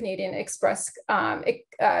to the Canadian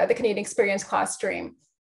the Canadian Experience class stream.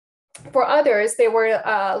 For others, they were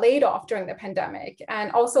laid off during the pandemic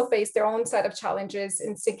and also faced their own set of challenges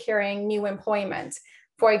in securing new employment.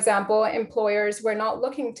 For example, employers were not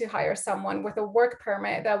looking to hire someone with a work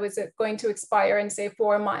permit that was going to expire in, say,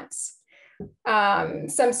 4 months.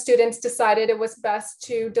 Some students decided it was best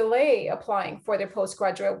to delay applying for their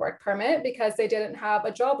postgraduate work permit because they didn't have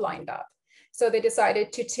a job lined up. So they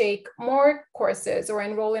decided to take more courses or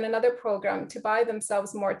enroll in another program to buy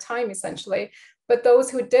themselves more time, essentially. But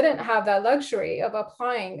those who didn't have that luxury of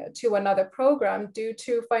applying to another program due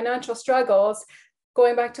to financial struggles,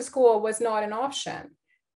 going back to school was not an option.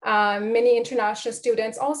 Many international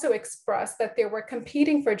students also expressed that they were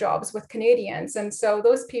competing for jobs with Canadians. And so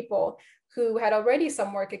those people who had already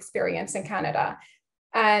some work experience in Canada,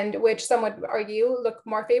 and which some would argue look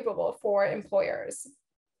more favorable for employers.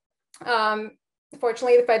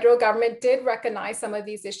 Fortunately, the federal government did recognize some of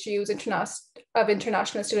these issues of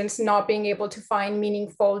international students not being able to find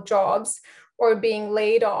meaningful jobs or being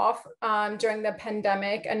laid off during the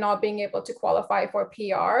pandemic and not being able to qualify for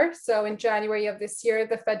PR. So in January of this year,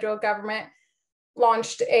 the federal government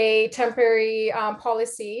launched a temporary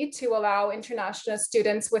policy to allow international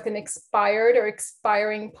students with an expired or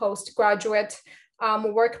expiring postgraduate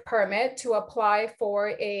work permit to apply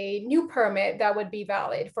for a new permit that would be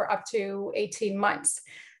valid for up to 18 months.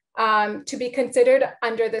 To be considered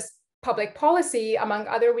under this public policy, among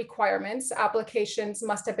other requirements, applications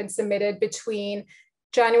must have been submitted between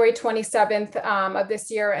January 27th of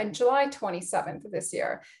this year and July 27th of this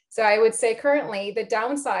year. So I would say currently the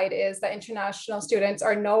downside is that international students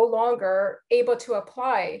are no longer able to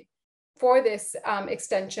apply for this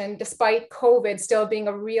extension, despite COVID still being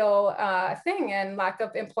a real thing and lack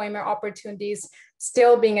of employment opportunities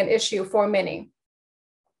still being an issue for many.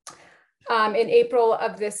 In April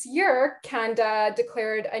of this year, Canada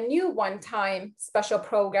declared a new one-time special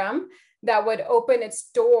program that would open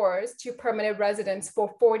its doors to permanent residence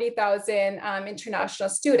for 40,000 international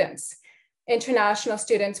students. International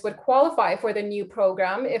students would qualify for the new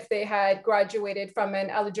program if they had graduated from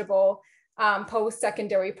an eligible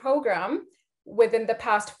post-secondary program within the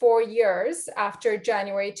past 4 years after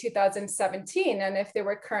January 2017, and if they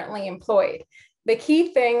were currently employed. The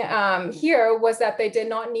key thing here was that they did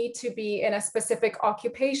not need to be in a specific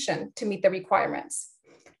occupation to meet the requirements.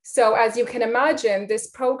 So as you can imagine, this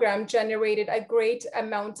program generated a great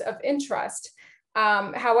amount of interest.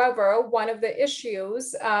 However, one of the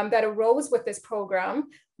issues that arose with this program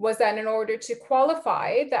was that in order to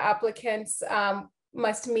qualify, the applicants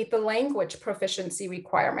must meet the language proficiency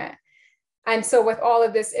requirement. And so with all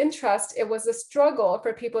of this interest, it was a struggle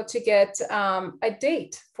for people to get a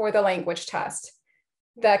date for the language test.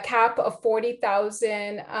 The cap of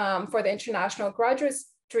 40,000 for the international graduate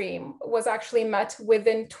stream was actually met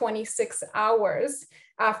within 26 hours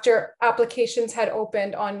after applications had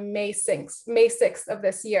opened on May 6th of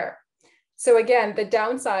this year. So again, the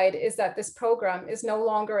downside is that this program is no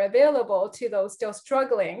longer available to those still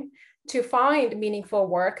struggling to find meaningful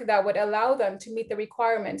work that would allow them to meet the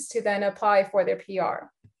requirements to then apply for their PR.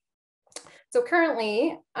 So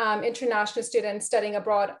currently, international students studying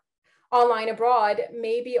online abroad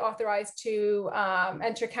may be authorized to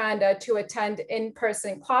enter Canada to attend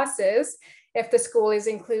in-person classes if the school is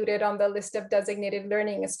included on the list of designated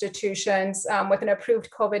learning institutions with an approved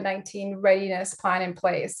COVID-19 readiness plan in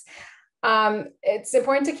place. It's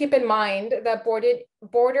important to keep in mind that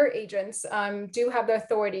border agents do have the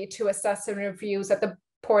authority to assess and reviews at the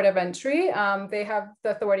port of entry. They have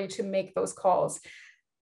the authority to make those calls.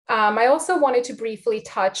 I also wanted to briefly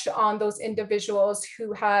touch on those individuals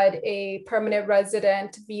who had a permanent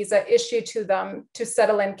resident visa issued to them to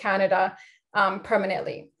settle in Canada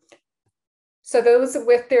permanently. So those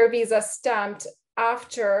with their visa stamped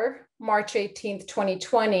after March 18th,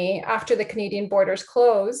 2020, after the Canadian borders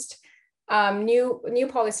closed, new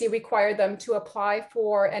policy required them to apply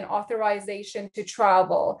for an authorization to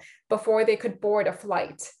travel before they could board a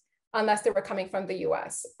flight, unless they were coming from the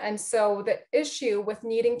US. And so the issue with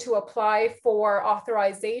needing to apply for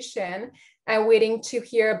authorization and waiting to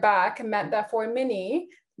hear back meant that for many,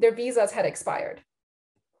 their visas had expired.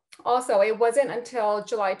 Also, it wasn't until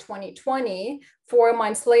July 2020, 4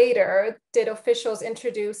 months later, did officials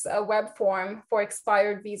introduce a web form for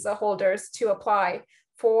expired visa holders to apply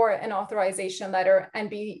for an authorization letter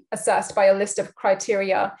and be assessed by a list of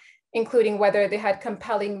criteria, including whether they had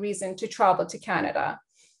compelling reason to travel to Canada.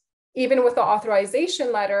 Even with the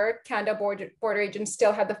authorization letter, Canada border agents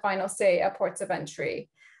still had the final say at ports of entry.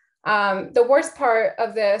 The worst part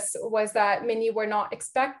of this was that many were not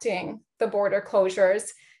expecting the border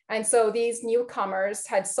closures. And so these newcomers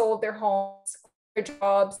had sold their homes, their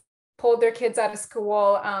jobs, pulled their kids out of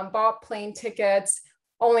school, bought plane tickets,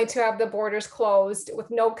 only to have the borders closed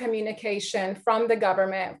with no communication from the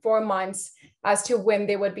government for months as to when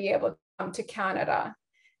they would be able to come to Canada.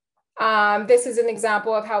 This is an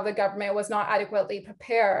example of how the government was not adequately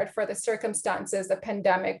prepared for the circumstances the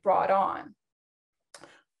pandemic brought on.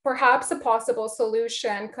 Perhaps a possible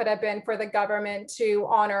solution could have been for the government to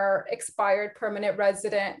honor expired permanent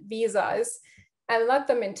resident visas and let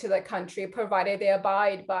them into the country, provided they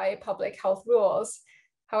abide by public health rules.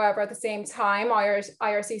 However, at the same time,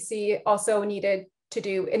 IRCC also needed to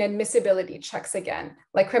do inadmissibility checks again,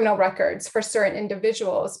 like criminal records for certain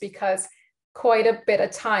individuals, because quite a bit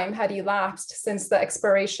of time had elapsed since the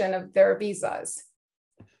expiration of their visas.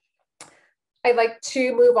 I'd like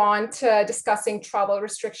to move on to discussing travel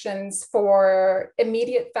restrictions for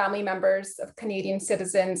immediate family members of Canadian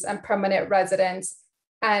citizens and permanent residents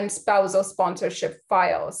and spousal sponsorship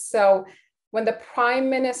files. So when the Prime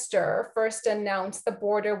Minister first announced the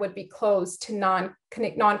border would be closed to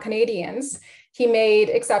non-Canadians, he made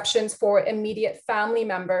exceptions for immediate family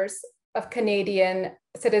members of Canadian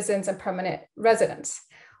citizens and permanent residents.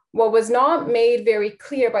 What was not made very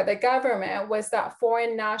clear by the government was that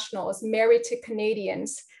foreign nationals married to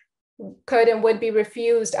Canadians could and would be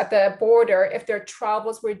refused at the border if their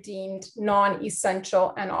travels were deemed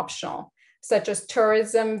non-essential and optional, such as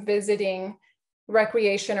tourism, visiting,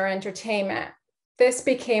 recreation, or entertainment. This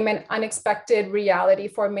became an unexpected reality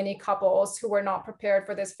for many couples who were not prepared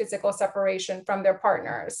for this physical separation from their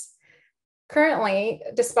partners. Currently,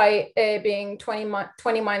 despite it being 20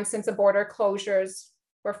 months since the border closures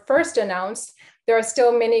were first announced, there are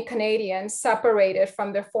still many Canadians separated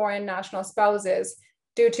from their foreign national spouses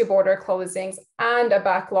due to border closings and a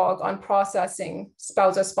backlog on processing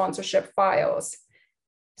spousal sponsorship files.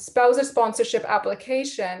 Spousal sponsorship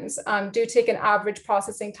applications do take an average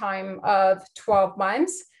processing time of 12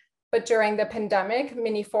 months, but during the pandemic,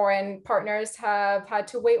 many foreign partners have had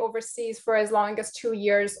to wait overseas for as long as 2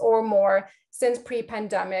 years or more since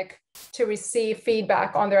pre-pandemic to receive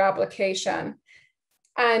feedback on their application.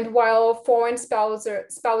 And while foreign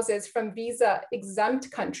spouses from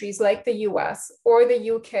visa-exempt countries like the US or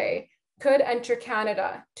the UK could enter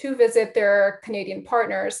Canada to visit their Canadian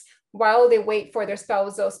partners while they wait for their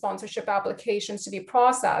spousal sponsorship applications to be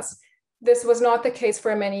processed, this was not the case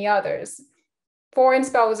for many others. Foreign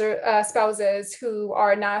spouses who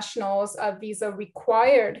are nationals of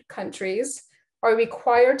visa-required countries are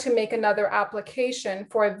required to make another application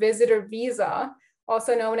for a visitor visa,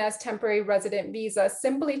 also known as temporary resident visa,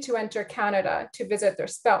 simply to enter Canada to visit their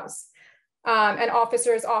spouse. And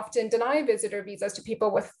officers often deny visitor visas to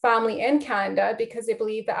people with family in Canada because they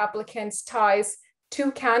believe the applicant's ties to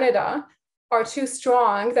Canada are too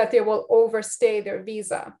strong that they will overstay their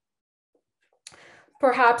visa.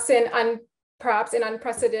 Perhaps in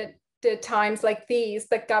unprecedented times like these,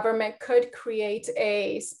 the government could create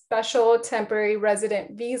a special temporary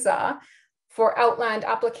resident visa for outland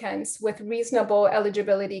applicants with reasonable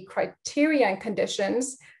eligibility criteria and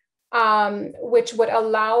conditions, which would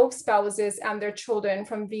allow spouses and their children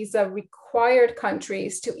from visa-required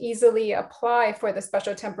countries to easily apply for the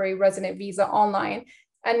special temporary resident visa online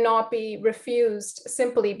and not be refused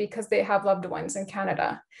simply because they have loved ones in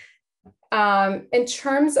Canada. In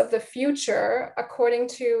terms of the future, according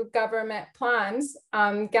to government plans,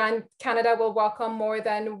 Canada will welcome more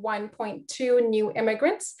than 1.2 new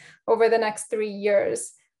immigrants over the next 3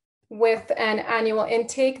 years, with an annual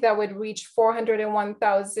intake that would reach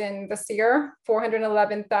 401,000 this year,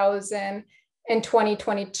 411,000 in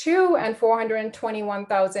 2022, and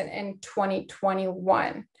 421,000 in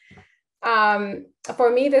 2021. For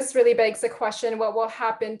me, this really begs the question, what will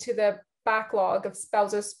happen to the backlog of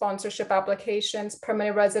spousal sponsorship applications,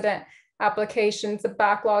 permanent resident applications, the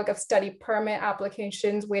backlog of study permit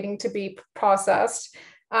applications waiting to be processed?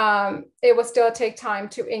 It will still take time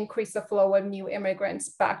to increase the flow of new immigrants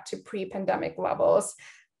back to pre-pandemic levels.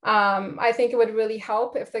 I think it would really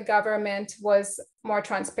help if the government was more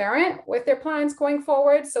transparent with their plans going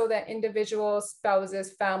forward so that individuals,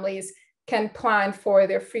 spouses, families can plan for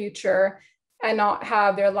their future and not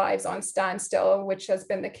have their lives on standstill, which has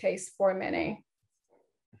been the case for many.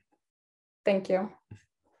 Thank you.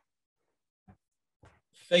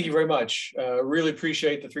 Thank you very much. Really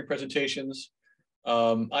appreciate the 3 presentations.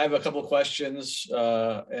 I have a couple of questions,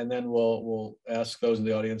 and then we'll ask those in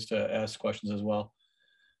the audience to ask questions as well.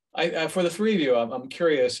 For the 3 of you, I'm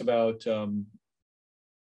curious about 2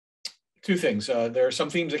 things. There are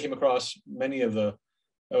some themes that came across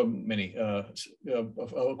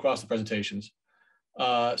across the presentations.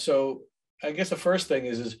 So I guess the first thing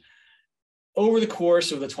is over the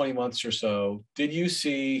course of the 20 months or so, did you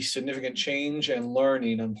see significant change and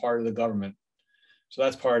learning on part of the government? So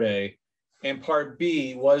that's part A. And part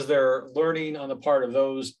B, was there learning on the part of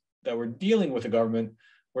those that were dealing with the government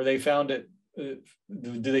where they found it,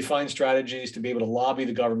 do they find strategies to be able to lobby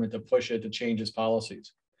the government to push it to change its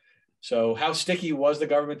policies? So how sticky was the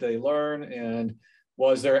government? Did they learn? And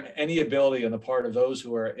was there any ability on the part of those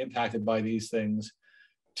who are impacted by these things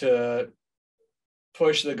to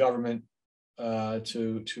push the government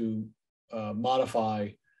to modify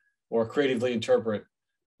or creatively interpret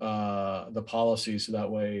the policies so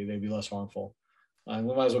that way they'd be less harmful. And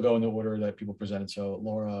we might as well go in the order that people presented. So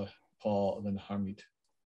Laura, Paul, and then Harmeet.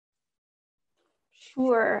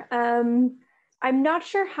 Sure. I'm not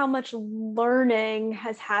sure how much learning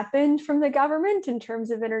has happened from the government in terms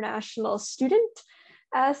of international student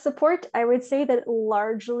support. I would say that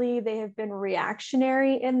largely they have been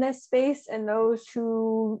reactionary in this space, and those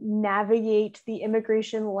who navigate the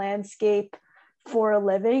immigration landscape for a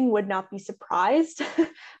living would not be surprised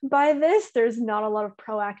by this. There's not a lot of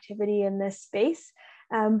proactivity in this space,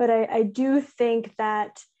 but I do think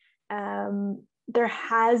that there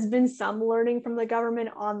has been some learning from the government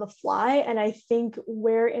on the fly. And I think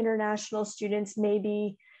where international students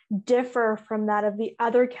maybe differ from that of the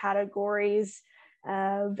other categories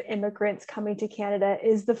of immigrants coming to Canada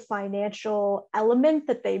is the financial element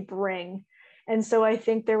that they bring. And so I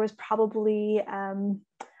think there was probably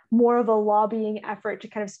more of a lobbying effort to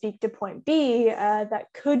kind of speak to point B that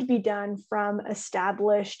could be done from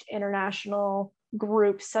established international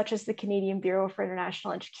groups such as the Canadian Bureau for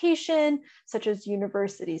International Education, such as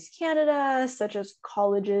Universities Canada, such as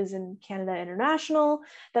Colleges in Canada International,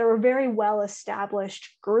 that were very well-established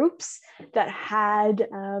groups that had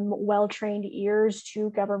well-trained ears to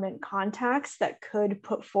government contacts that could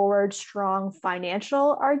put forward strong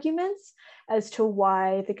financial arguments as to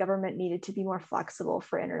why the government needed to be more flexible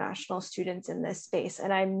for international students in this space.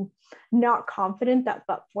 And I'm not confident that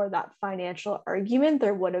but for that financial argument,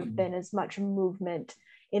 there would have been as much movement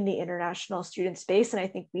in the international student space. And I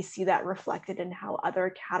think we see that reflected in how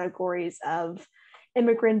other categories of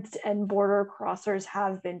immigrants and border crossers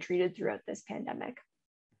have been treated throughout this pandemic.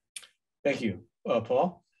 Thank you.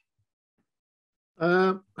 Paul?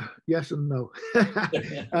 Yes and no.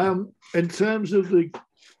 In terms of the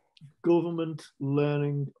government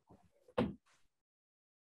learning,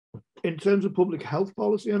 in terms of public health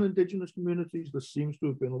policy on Indigenous communities, there seems to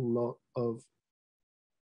have been a lot of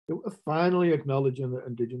finally acknowledging that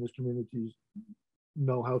Indigenous communities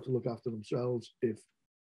know how to look after themselves if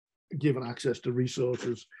given access to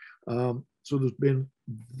resources. So there's been,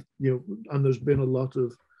 and there's been a lot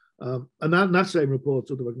of, and that same report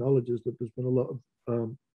sort of acknowledges that there's been a lot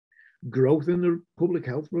of growth in the public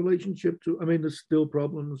health relationship too. I mean, there's still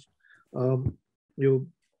problems, that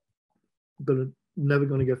are never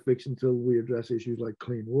going to get fixed until we address issues like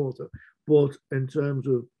clean water. But in terms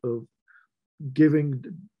of giving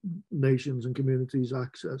nations and communities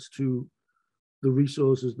access to the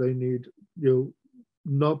resources they need,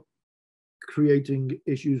 not creating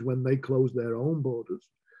issues when they close their own borders,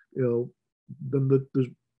 then there's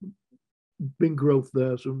been growth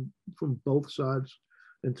there from both sides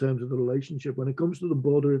in terms of the relationship. When it comes to the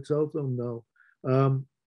border itself, though, no.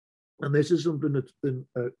 And this is something that's been,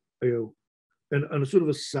 and a sort of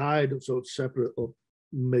a side, so it's separate or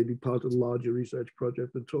maybe part of the larger research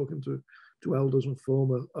project, and talking to elders and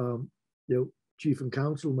former, chief and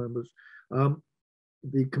council members.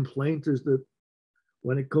 The complaint is that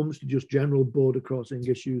when it comes to just general border crossing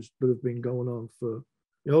issues that have been going on for,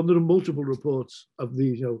 there are multiple reports of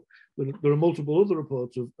these, there are multiple other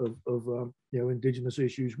reports of Indigenous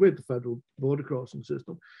issues with the federal border crossing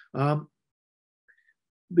system.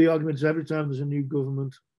 The argument is every time there's a new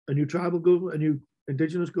government, a new tribal government, a new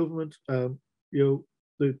Indigenous government,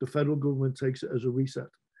 the federal government takes it as a reset.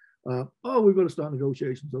 We've got to start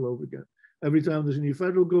negotiations all over again. Every time there's a new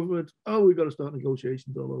federal government, we've got to start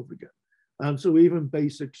negotiations all over again. And so even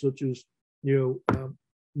basics such as,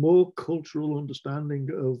 more cultural understanding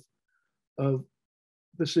of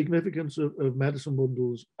the significance of medicine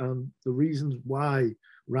bundles and the reasons why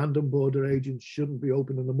random border agents shouldn't be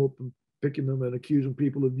opening them up and picking them and accusing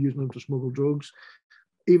people of using them to smuggle drugs.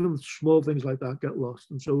 Even small things like that get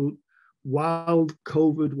lost. And so while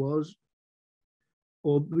COVID was,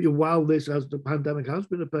 or while this, as the pandemic has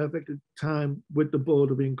been a perfect time with the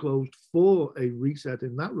border being closed for a reset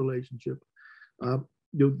in that relationship,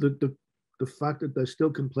 the fact that they're still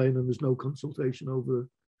complaining there's no consultation over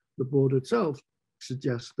the border itself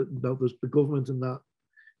suggests that the government in that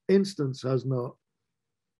instance has not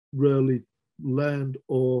really learned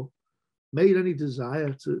or made any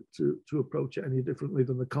desire to approach it any differently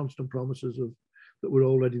than the constant promises of that were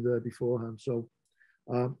already there beforehand. So,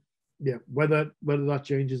 whether that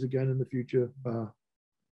changes again in the future,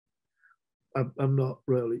 I'm not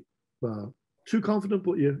really too confident.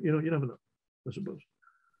 But you never know, I suppose.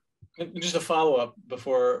 And just a follow up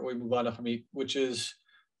before we move on to Hamid, which is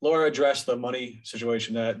Laura addressed the money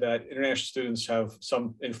situation that international students have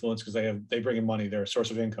some influence because they bring in money, they're a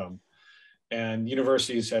source of income. And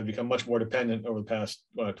universities have become much more dependent over the past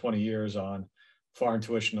 20 years on foreign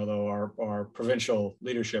tuition, although our provincial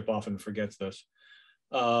leadership often forgets this.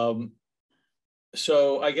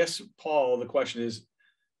 So I guess, Paul, the question is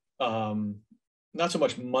not so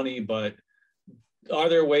much money, but are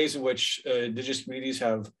there ways in which indigenous communities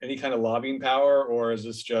have any kind of lobbying power, or is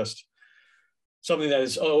this just something that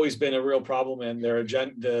has always been a real problem, and their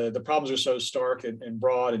agenda, the problems are so stark and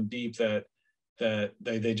broad and deep that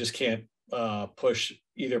they just can't push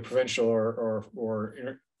either provincial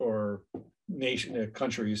or nation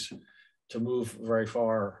countries to move very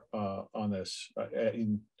far on this? I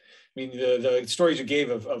mean, the stories you gave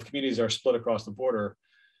of communities that are split across the border,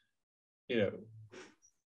 you know,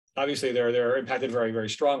 obviously they're impacted very, very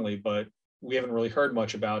strongly, but we haven't really heard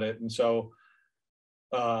much about it. And so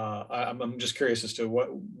I'm just curious as to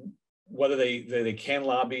whether they can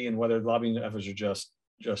lobby, and whether lobbying efforts are just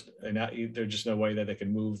there's just no way that they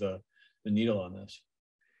can move the needle on this.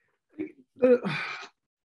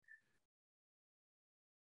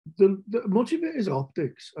 Much of it is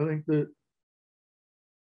optics. I think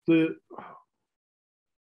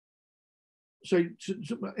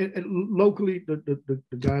locally, the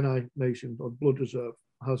Guyanai Nation or Blood Reserve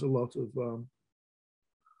has a lot of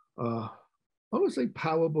I don't want to say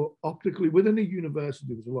power, but optically within the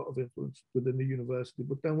university, there's a lot of influence within the university.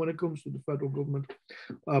 But then when it comes to the federal government,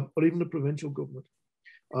 or even the provincial government,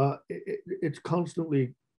 it's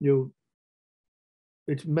constantly,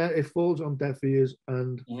 it falls on deaf ears,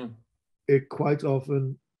 and it quite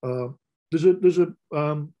often there's a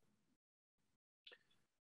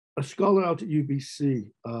scholar out at UBC,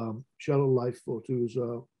 Cheryl Lightfoot, who's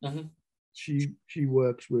she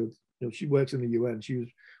works with, she works in the UN. She was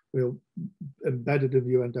embedded in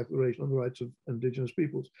the UN Declaration on the Rights of Indigenous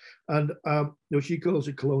Peoples, and she calls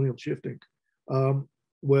it colonial shifting,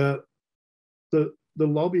 where the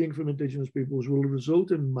lobbying from Indigenous peoples will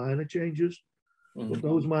result in minor changes, but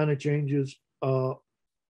those minor changes are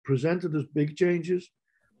presented as big changes,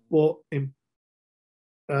 but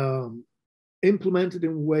implemented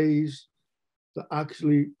in ways that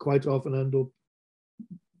actually quite often end up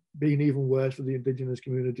being even worse for the Indigenous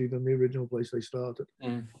community than the original place they started.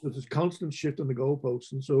 There's this constant shift in the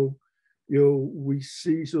goalposts, and so we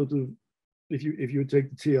see sort of, if you take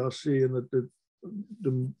the TRC and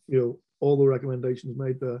the all the recommendations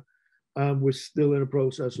made there, we're still in a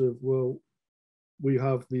process of, well, we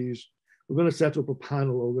have these, we're going to set up a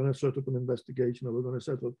panel, or we're going to set up an investigation, or we're going to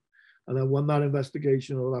set up, and then when that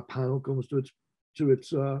investigation or that panel comes to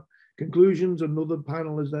its conclusions, another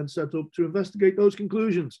panel is then set up to investigate those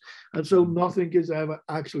conclusions, and so nothing is ever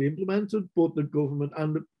actually implemented, but the government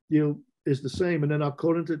and is the same. And in our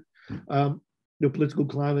current political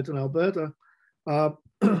climate in Alberta,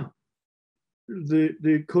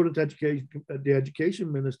 the current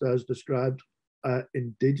education minister has described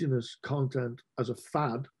Indigenous content as a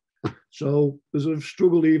fad. So there's a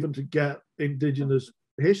struggle even to get Indigenous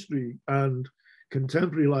history and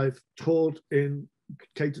contemporary life taught in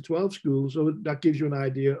K-12 schools. So that gives you an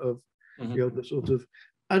idea of the sort of,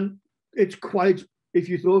 and it's quite, if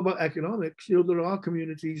you thought about economics, there are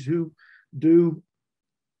communities who do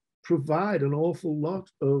provide an awful lot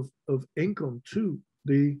of income to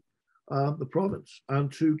the province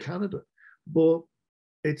and to Canada, but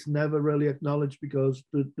it's never really acknowledged because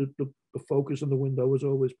the focus and the window is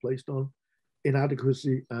always placed on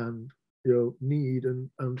inadequacy and need,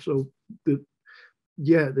 and so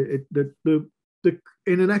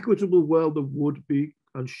in an equitable world there would be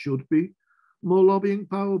and should be more lobbying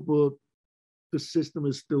power, but the system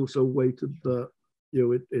is still so weighted that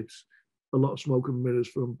it's a lot of smoke and mirrors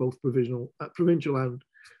from both provincial and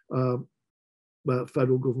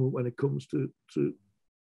federal government when it comes to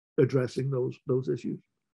addressing those issues.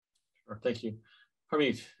 Sure. Thank you,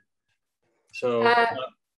 Harmeet. So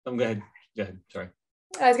go ahead. Sorry.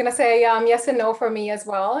 I was going to say yes and no for me as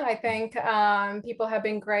well. I think people have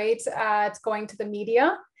been great at going to the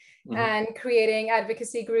media and creating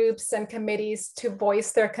advocacy groups and committees to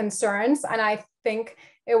voice their concerns. And I think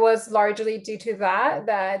it was largely due to that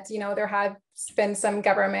there had been some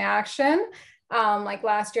government action. Like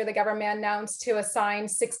last year, the government announced to assign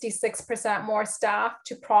 66% more staff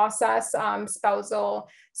to process spousal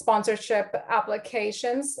sponsorship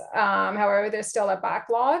applications. However, there's still a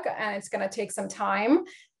backlog and it's going to take some time.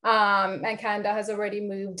 And Canada has already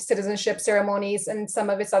moved citizenship ceremonies and some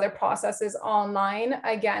of its other processes online.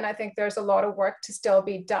 Again, I think there's a lot of work to still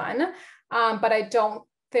be done, but I don't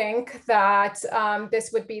think that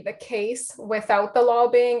this would be the case without the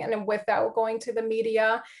lobbying and without going to the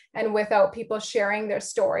media and without people sharing their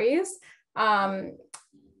stories.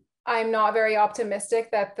 I'm not very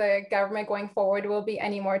optimistic that the government going forward will be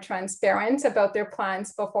any more transparent about their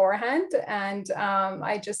plans beforehand. And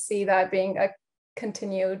I just see that being a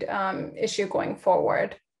continued issue going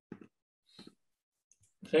forward.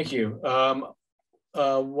 Thank you.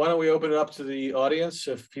 Why don't we open it up to the audience?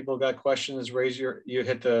 If people got questions, you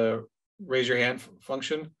hit the raise your hand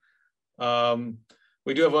function.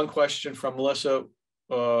 We do have one question from Melissa.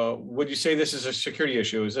 Would you say this is a security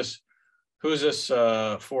issue? Who's this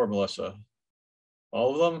for, Melissa?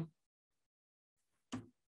 All of them?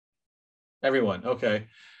 Everyone, okay.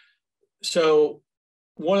 So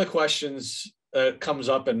one of the questions that comes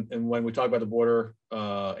up and when we talk about the border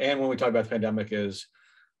and when we talk about the pandemic is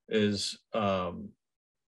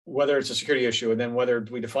whether it's a security issue, and then whether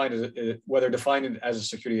defining it as a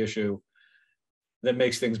security issue that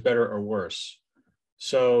makes things better or worse.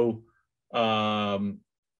 So I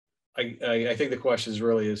think the question is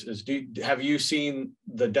really have you seen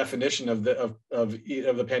the definition of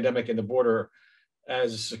the pandemic and the border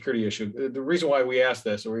as a security issue? The reason why we asked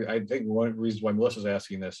this, or I think one of the reasons why Melissa's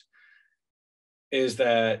asking this, is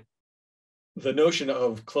that the notion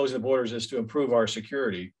of closing the borders is to improve our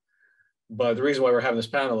security. But the reason why we're having this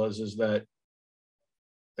panel is that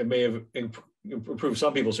it may have improved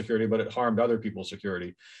some people's security, but it harmed other people's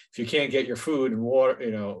security. If you can't get your food and water,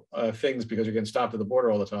 things because you're getting stopped at the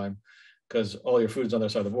border all the time because all your food's on the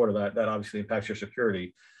other side of the border, that obviously impacts your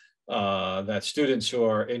security. That students who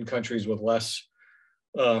are in countries with less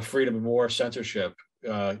freedom and more censorship,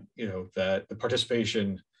 that the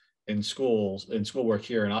participation in schoolwork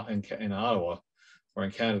here in Ottawa or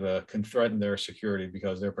in Canada can threaten their security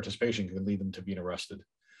because their participation can lead them to being arrested.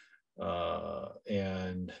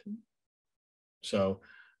 And so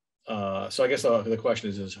I guess the question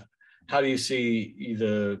is how do you see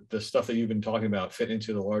the stuff that you've been talking about fit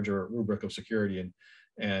into the larger rubric of security,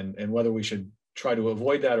 and whether we should try to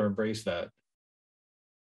avoid that or embrace that?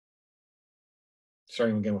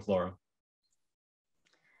 Starting again with Laura.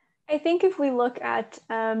 I think if we look at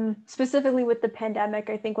specifically with the pandemic,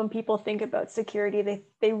 I think when people think about security,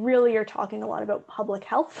 they really are talking a lot about public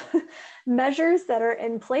health measures that are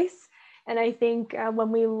in place. And I think when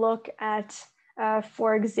we look at,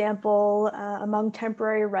 for example, among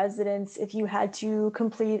temporary residents, if you had to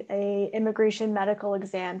complete an immigration medical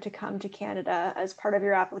exam to come to Canada as part of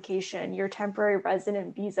your application, your temporary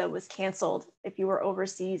resident visa was canceled if you were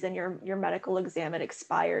overseas and your medical exam had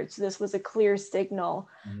expired. So this was a clear signal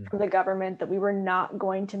from the government that we were not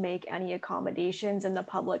going to make any accommodations in the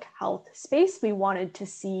public health space. We wanted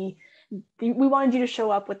you to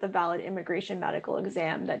show up with a valid immigration medical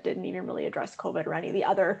exam that didn't even really address COVID or any of the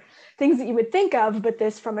other things that you would think of, but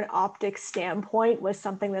this from an optics standpoint was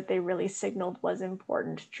something that they really signaled was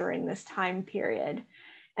important during this time period.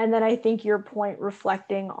 And then I think your point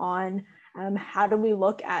reflecting on how do we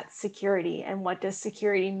look at security and what does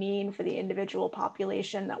security mean for the individual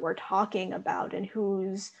population that we're talking about, and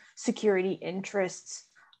whose security interests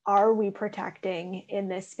are we protecting in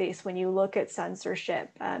this space? When you look at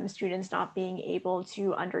censorship, students not being able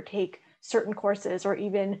to undertake certain courses or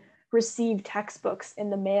even receive textbooks in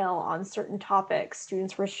the mail on certain topics.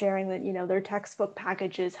 Students were sharing that, their textbook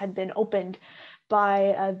packages had been opened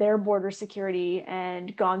by their border security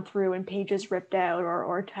and gone through and pages ripped out,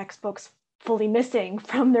 or textbooks fully missing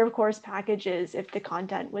from their course packages if the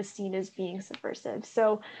content was seen as being subversive.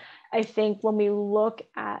 So I think when we look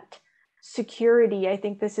at security, I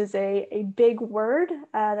think this is a big word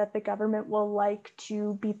that the government will like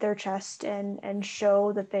to beat their chest and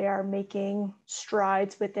show that they are making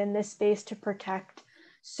strides within this space to protect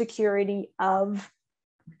security of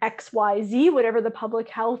XYZ, whatever the public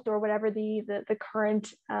health or whatever the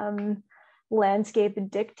current landscape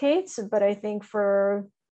dictates. But I think for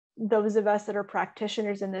those of us that are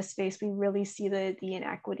practitioners in this space, we really see the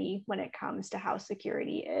inequity when it comes to how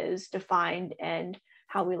security is defined and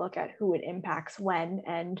how we look at who it impacts when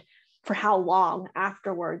and for how long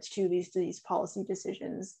afterwards too. These policy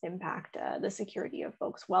decisions impact the security of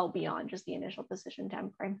folks well beyond just the initial decision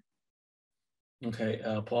timeframe. Okay,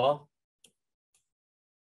 Paul.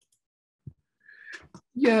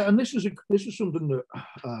 Yeah, and this is something that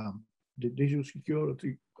the digital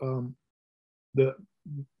security that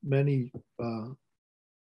many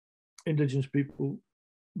Indigenous people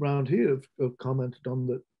around here have commented on,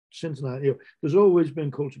 that since now, there's always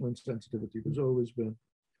been cultural insensitivity. There's always been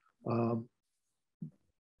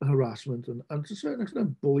harassment and to a certain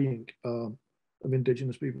extent bullying of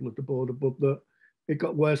Indigenous people at the border, but it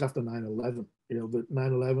got worse after 9/11. The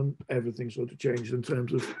 9/11, everything sort of changed in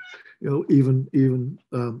terms of, even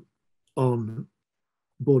on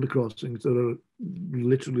border crossings that are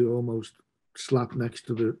literally almost slap next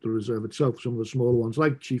to the reserve itself, some of the smaller ones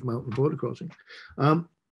like Chief Mountain border crossing.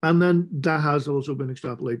 And then that has also been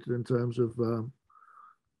extrapolated in terms of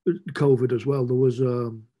COVID as well. There was, I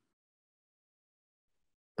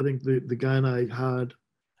think the guy and I had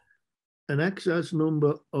an excess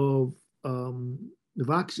number of the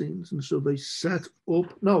vaccines. And so they set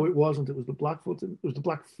up, no, it wasn't, it was the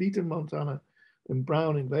Blackfeet in Montana, in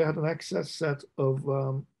Browning. They had an excess set of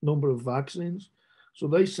number of vaccines. So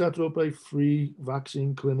they set up a free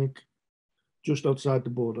vaccine clinic just outside the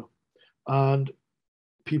border. And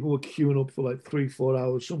people were queuing up for like 3-4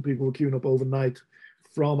 hours. Some people were queuing up overnight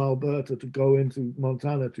from Alberta to go into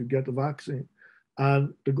Montana to get the vaccine.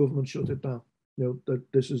 And the government shut it down. You know,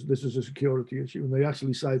 that this is a security issue, and they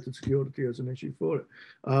actually cited security as an issue for it.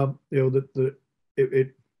 You know, that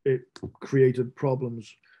it created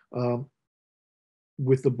problems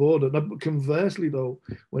with the border. Now, conversely, though,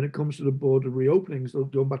 when it comes to the border reopenings,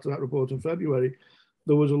 going back to that report in February,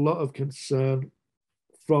 there was a lot of concern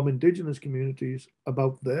from Indigenous communities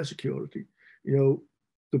about their security. You know,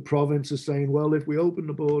 the province is saying, well, if we open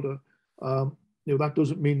the border, you know, that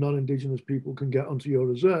doesn't mean non-Indigenous people can get onto your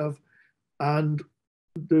reserve. And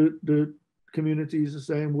the communities are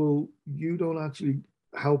saying, well, you don't actually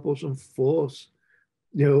help us enforce,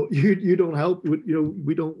 you know, you don't help with, you know,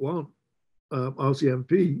 we don't want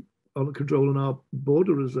RCMP on controlling our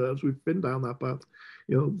border reserves. We've been down that path,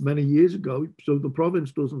 you know, many years ago. So the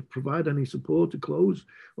province doesn't provide any support to close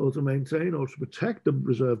or to maintain or to protect the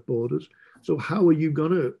reserve borders. So how are you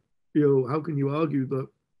going to, you know, how can you argue that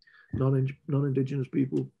non-Indigenous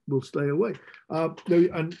people will stay away?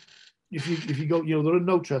 And if you go, you know, there are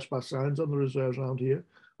no trespass signs on the reserves around here,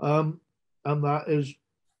 and that is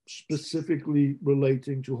specifically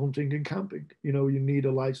relating to hunting and camping. You know, you need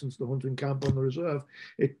a license to hunt and camp on the reserve.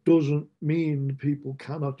 It doesn't mean people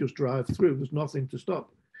cannot just drive through. There's nothing to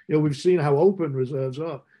stop. You know, we've seen how open reserves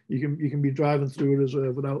are. You can be driving through a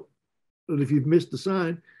reserve without, and if you've missed the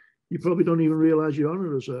sign, you probably don't even realize you're on a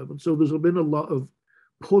reserve. And so there's been a lot of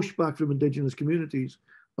pushback from Indigenous communities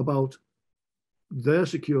about their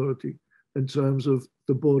security in terms of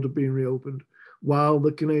the border being reopened, while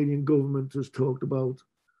the Canadian government has talked about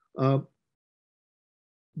that,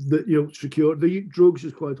 you know, the drugs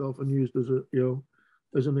is quite often used as a, you know,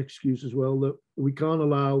 as an excuse as well, that we can't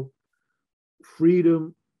allow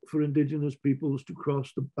freedom for Indigenous peoples to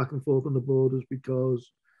cross the back and forth on the borders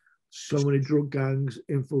because so many drug gangs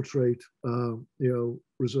infiltrate, you know,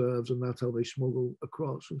 reserves, and that's how they smuggle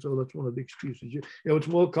across. And so that's one of the excuses. You know, it's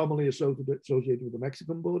more commonly associated with the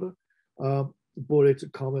Mexican border, but it's a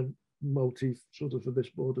common motif sort of for this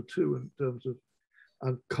border too, in terms of,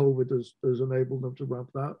 and COVID has enabled them to ramp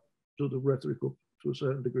that sort of rhetoric up to a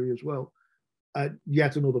certain degree as well.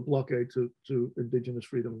 Yet another blockade to Indigenous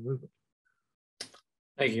freedom of movement.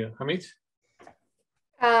 Thank you. Harmeet?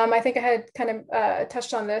 I think I had kind of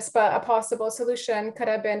touched on this, but a possible solution could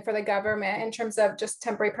have been for the government in terms of just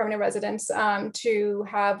temporary permanent residents to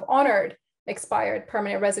have honored expired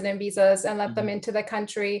permanent resident visas and let them into the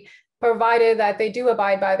country, provided that they do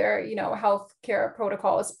abide by their, you know, health care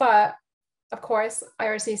protocols. But of course,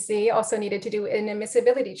 IRCC also needed to do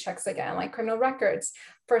inadmissibility checks again, like criminal records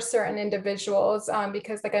for certain individuals,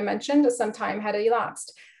 because like I mentioned, some time had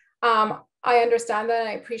elapsed. I understand that and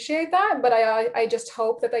I appreciate that, but I just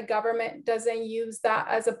hope that the government doesn't use that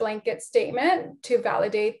as a blanket statement to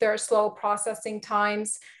validate their slow processing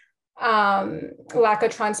times, lack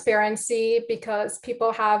of transparency, because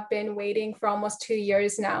people have been waiting for almost 2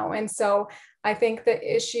 years now. And so I think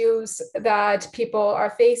the issues that people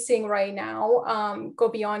are facing right now go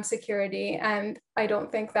beyond security, and I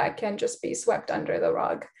don't think that can just be swept under the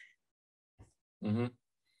rug. Mm-hmm.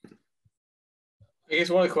 I guess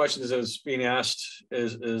one of the questions that's being asked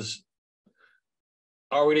is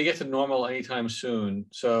are we to get to normal anytime soon?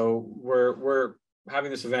 So we're having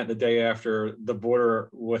this event the day after the border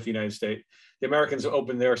with the United States. The Americans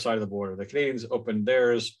opened their side of the border. The Canadians opened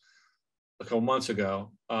theirs a couple months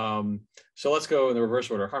ago. So let's go in the reverse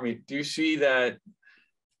order. Harmeet, do you see that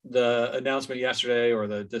the announcement yesterday or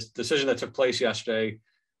the decision that took place yesterday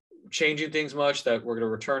changing things much, that we're going to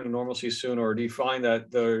return to normalcy soon, or do you find that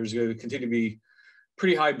there's going to continue to be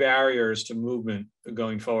pretty high barriers to movement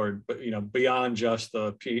going forward, but, you know, beyond just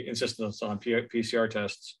the insistence on PCR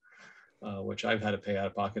tests, which I've had to pay out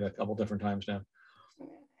of pocket a couple different times now?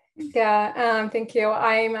 Yeah, thank you.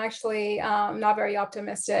 I'm actually not very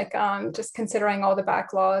optimistic, just considering all the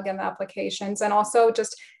backlog and the applications, and also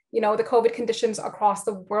just, you know, the COVID conditions across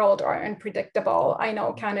the world are unpredictable. I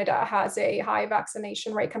know Canada has a high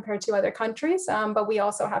vaccination rate compared to other countries, but we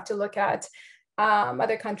also have to look at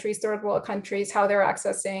other countries, third world countries, how they're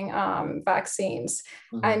accessing vaccines.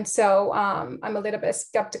 And so I'm a little bit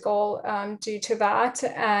skeptical due to that.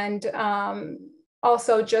 And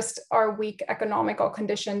also just our weak economical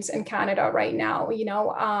conditions in Canada right now. You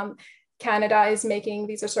know, Canada is making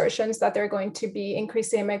these assertions that they're going to be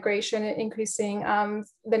increasing immigration and increasing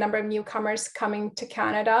the number of newcomers coming to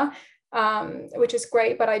Canada. which is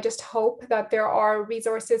great, but I just hope that there are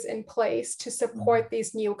resources in place to support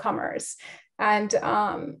these newcomers. And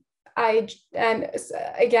again,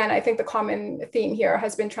 I think the common theme here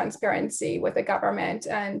has been transparency with the government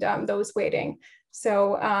and those waiting.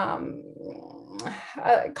 So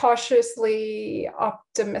cautiously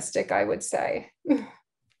optimistic, I would say.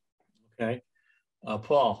 Okay,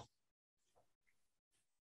 Paul.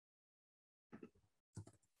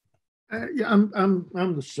 Yeah,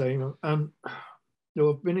 I'm the same. I've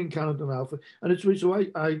been in Canada now and it's so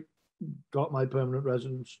I got my permanent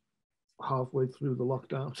residence halfway through the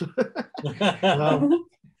lockdown.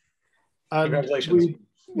 Congratulations.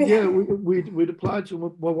 We'd applied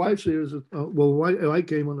to, my wife's here as I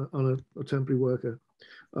came on a temporary worker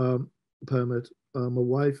permit. My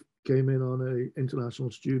wife came in on a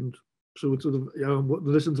international student. So it's sort of,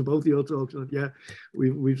 listen to both of your talks. And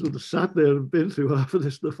we've sort of sat there and been through half of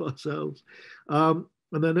this stuff ourselves. And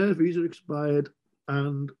then their visa expired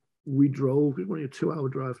and we drove, it was only a 2-hour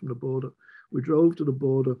drive from the border. We drove to the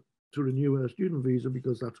border to renew our student visa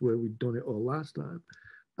because that's where we'd done it all last time.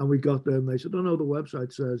 And we got there and they said, oh no, the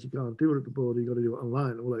website says you can't do it at the border, you got to do it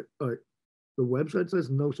online. And we're like, all right, the website says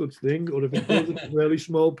no such thing, or if it does, it's really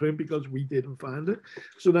small print because we didn't find it.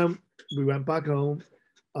 So then we went back home,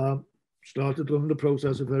 started on the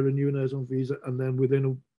process of her renewing her own visa, and then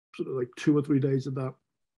within sort of like 2 or 3 days of that,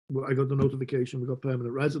 I got the notification we got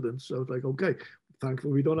permanent residence. So it's like, okay,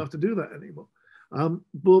 thankfully we don't have to do that anymore.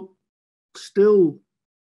 But still,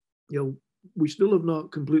 we still have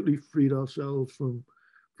not completely freed ourselves from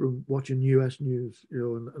watching US news,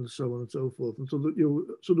 and so on and so forth. And so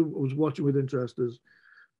sort of I was watching with interest as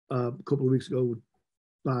a couple of weeks ago with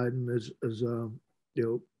Biden as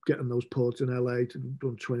getting those ports in LA to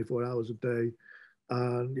run 24 hours a day,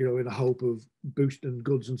 and in the hope of boosting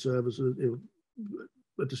goods and services.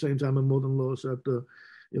 At the same time, my mother-in-law said that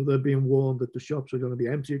they're being warned that the shops are going to be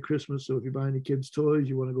empty at Christmas. So if you buy any kids' toys,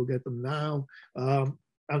 you want to go get them now.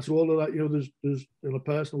 And so all of that, there's on a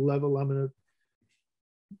personal level, I'm in a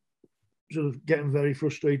sort of getting very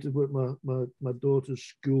frustrated with my daughter's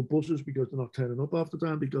school buses because they're not turning up half the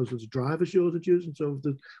time because there's driver shortages. And so if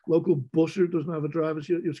the local busser doesn't have a driver,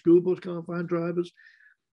 your school bus can't find drivers.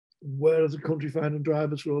 Where is the country finding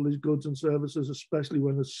drivers for all these goods and services, especially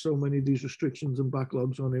when there's so many of these restrictions and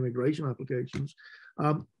backlogs on immigration applications?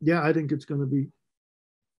 I think it's going to be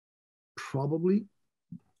probably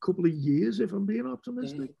a couple of years if I'm being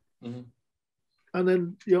optimistic. Mm-hmm. And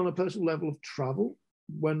then on a personal level of travel,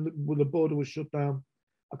 when the border was shut down,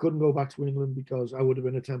 I couldn't go back to England because I would have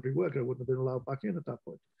been a temporary worker. I wouldn't have been allowed back in at that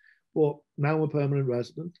point. But now I'm a permanent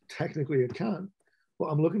resident. Technically, I can. But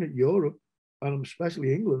I'm looking at Europe, and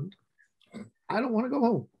especially England. I don't want to go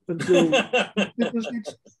home until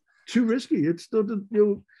it's too risky. It's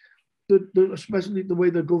especially the way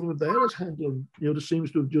the government there is handling. There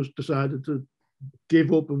seems to have just decided to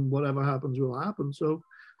give up, and whatever happens will happen. So,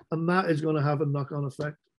 and that is going to have a knock-on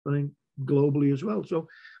effect, I think, globally as well. So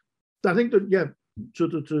I think that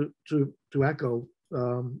to echo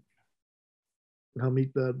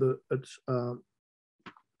Hamid, it's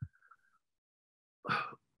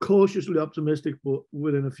cautiously optimistic, but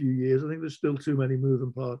within a few years, I think there's still too many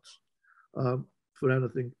moving parts for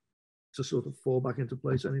anything to sort of fall back into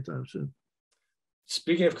place anytime soon.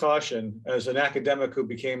 Speaking of caution, as an academic who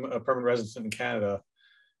became a permanent resident in Canada,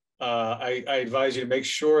 I advise you to make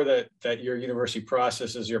sure that your university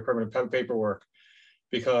processes your permanent paperwork,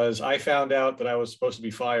 because I found out that I was supposed to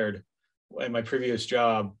be fired in my previous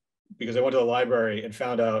job because I went to the library and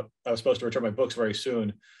found out I was supposed to return my books very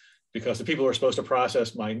soon, because the people who were supposed to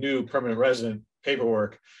process my new permanent resident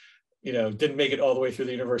paperwork, didn't make it all the way through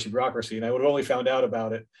the university bureaucracy. And I would have only found out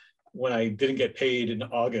about it when I didn't get paid in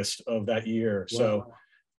August of that year. Wow. So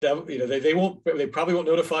that, they probably won't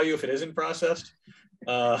notify you if it isn't processed.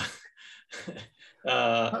 Or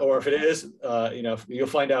if it is, you'll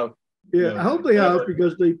find out. Yeah, I hope they have,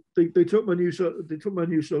 because they took my new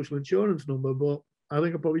social insurance number, but I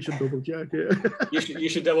think I probably should double check it. You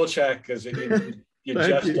should double check, because you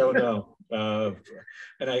just don't know.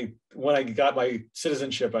 And when I got my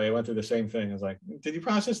citizenship, I went through the same thing. I was like, did you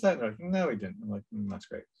process that? Like, no, we didn't. I'm like, that's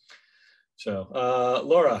great. So,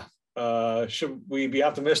 Laura, should we be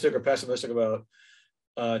optimistic or pessimistic about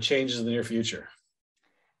changes in the near future?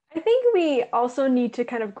 I think we also need to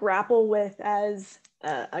kind of grapple with, as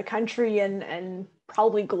a country and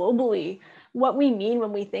probably globally, what we mean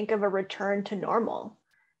when we think of a return to normal.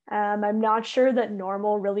 I'm not sure that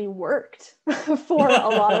normal really worked for a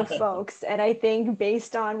lot of folks. And I think,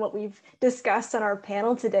 based on what we've discussed on our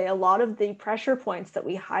panel today, a lot of the pressure points that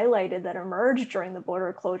we highlighted that emerged during the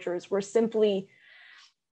border closures were simply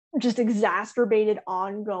just exacerbated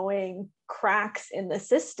ongoing cracks in the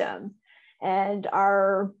system. And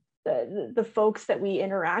the folks that we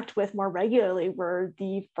interact with more regularly were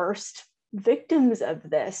the first victims of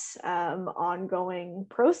this ongoing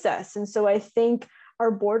process. And so I think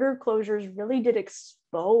our border closures really did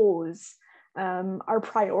expose our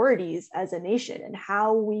priorities as a nation, and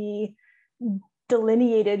how we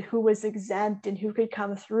delineated who was exempt and who could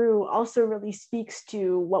come through also really speaks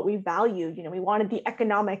to what we valued. We wanted the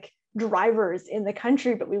economic drivers in the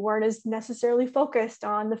country, but we weren't as necessarily focused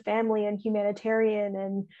on the family and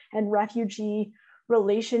humanitarian and refugee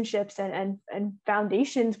relationships and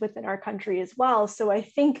foundations within our country as well. So I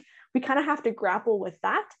think we kind of have to grapple with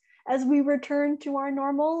that as we return to our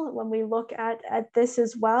normal when we look at this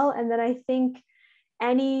as well. And then I think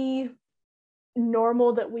any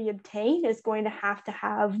normal that we obtain is going to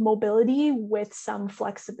have mobility with some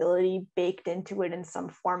flexibility baked into it in some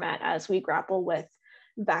format as we grapple with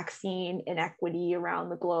vaccine inequity around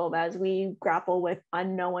the globe, as we grapple with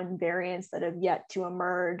unknown variants that have yet to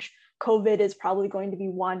emerge. COVID is probably going to be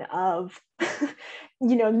one of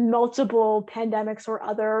multiple pandemics or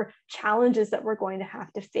other challenges that we're going to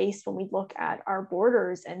have to face when we look at our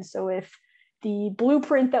borders. And so if the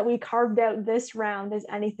blueprint that we carved out this round is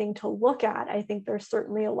anything to look at, I think there's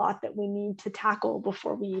certainly a lot that we need to tackle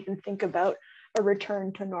before we even think about a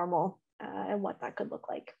return to normal and what that could look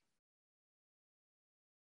like.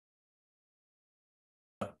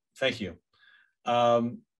 Thank you.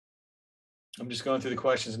 I'm just going through the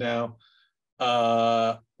questions now.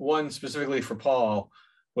 One specifically for Paul,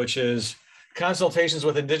 which is consultations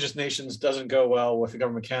with Indigenous nations doesn't go well with the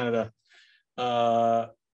government of Canada.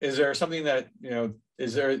 Is there something that, do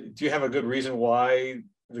you have a good reason why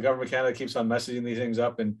the government of Canada keeps on messaging these things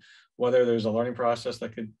up, and whether there's a learning process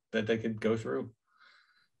that they could go through?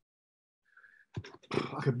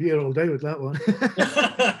 I could be here all day with that one.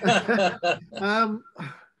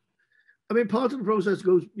 Part of the process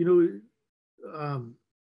goes,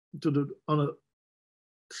 on a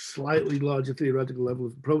slightly larger theoretical level.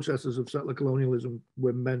 Of processes of settler colonialism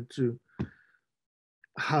were meant to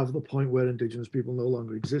have the point where Indigenous people no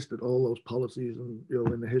longer existed. All those policies and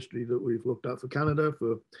in the history that we've looked at for Canada,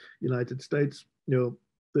 for United States,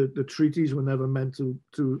 the treaties were never meant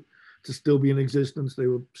to still be in existence. They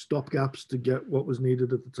were stopgaps to get what was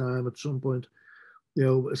needed at the time. At some point,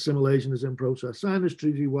 assimilation is in process. Sign this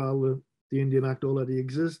treaty while the Indian Act already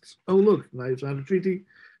exists. Oh, look, now you've signed a treaty,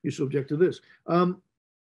 you're subject to this.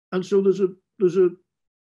 And so there's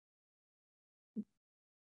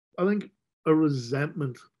I think, a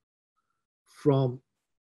resentment from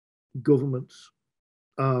governments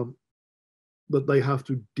that they have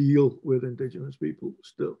to deal with Indigenous people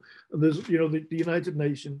still. And there's, the United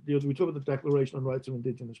Nations, we talk about the Declaration on Rights of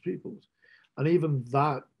Indigenous Peoples, and even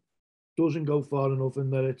that doesn't go far enough in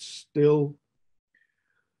that it's still,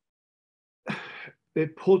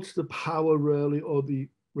 it puts the power really, or the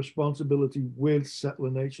responsibility, with settler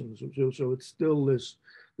nations. So it's still this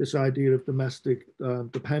idea of domestic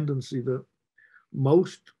dependency that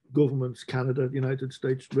most governments, Canada, the United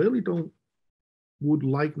States, really would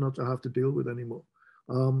like not to have to deal with anymore.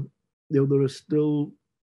 There are still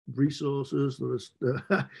resources that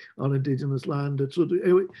are on Indigenous land.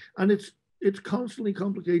 And it's constantly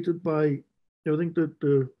complicated by, I think that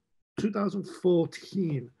the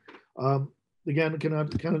 2014, again,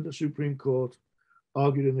 the Canada Supreme Court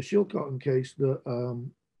argued in the Chilcotton case that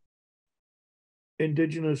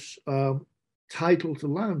Indigenous title to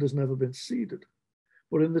land has never been ceded.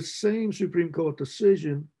 But in the same Supreme Court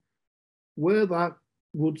decision, where that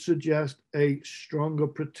would suggest a stronger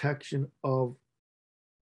protection of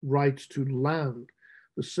rights to land,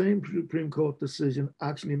 the same Supreme Court decision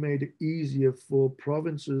actually made it easier for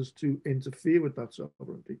provinces to interfere with that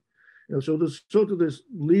sovereignty. So there's sort of this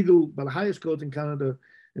legal, by the highest court in Canada,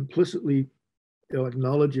 implicitly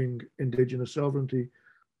acknowledging Indigenous sovereignty,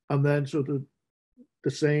 and then sort of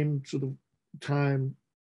the same sort of time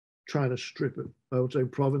trying to strip it. I would say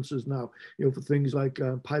provinces now, for things like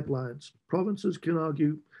pipelines, provinces can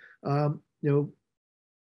argue, the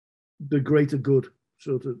greater good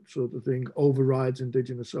sort of thing overrides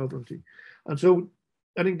Indigenous sovereignty. And so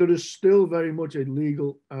I think there is still very much a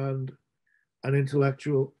legal and an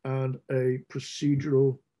intellectual and a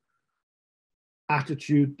procedural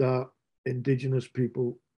attitude that Indigenous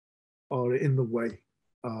people are in the way.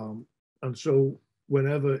 And so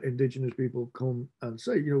whenever Indigenous people come and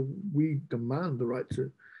say, we demand the right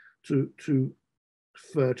to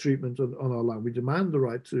fair treatment on our land, we demand the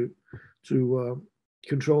right to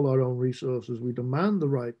control our own resources, we demand the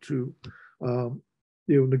right to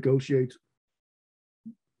negotiate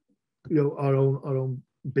our own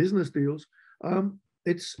business deals,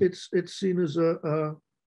 it's seen as an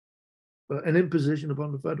imposition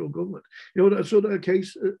upon the federal government. You know, sort of a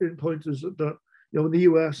case in point is that, you know, in the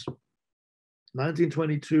US,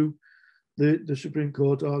 1922, the Supreme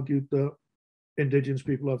Court argued that indigenous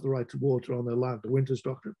people have the right to water on their land, the Winters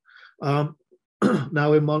Doctrine.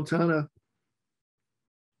 Now in Montana,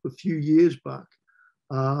 a few years back,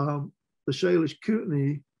 the Salish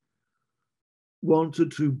Kootenai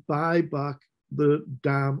wanted to buy back the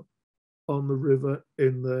dam on the river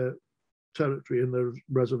in their territory, in their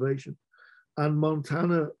reservation. And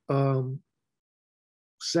Montana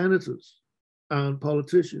senators and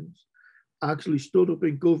politicians actually stood up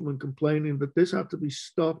in government complaining that this had to be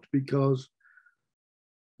stopped because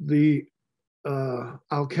the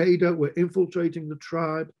Al-Qaeda were infiltrating the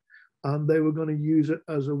tribe and they were going to use it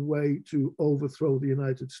as a way to overthrow the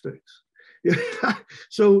United States.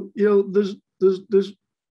 So, you know, there's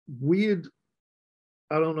weird,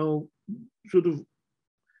 I don't know, sort of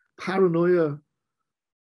paranoia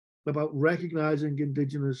about recognizing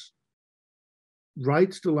indigenous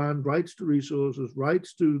rights to land, rights to resources,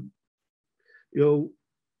 rights to, you know,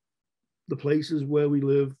 the places where we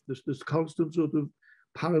live. This constant sort of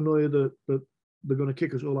paranoia that they're going to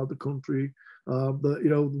kick us all out of the country. That, you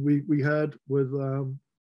know, we had with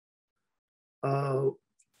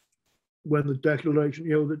when the declaration,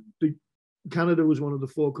 you know, the Canada was one of the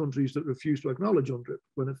 4 countries that refused to acknowledge UNDRIP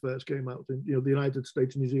when it first came out. And, you know, the United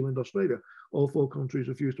States, New Zealand, Australia, all 4 countries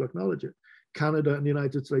refused to acknowledge it. Canada and the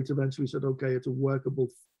United States eventually said, okay, it's an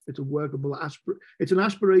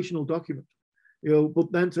aspirational document, you know,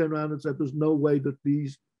 but then turned around and said, there's no way that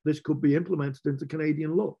this could be implemented into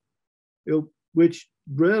Canadian law, you know, which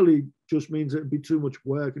really just means it'd be too much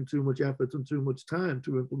work and too much effort and too much time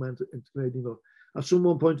to implement it into Canadian law. As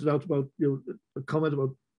someone pointed out about, you know, a comment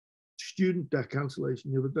about student debt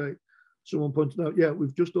cancellation the other day, someone pointed out, yeah,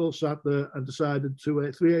 we've just all sat there and decided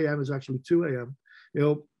 3 a.m. is actually 2 a.m. You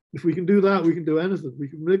know, if we can do that, we can do anything. We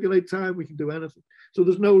can manipulate time, we can do anything. So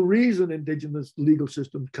there's no reason Indigenous legal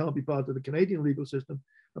system can't be part of the Canadian legal system,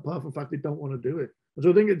 apart from the fact they don't want to do it. And so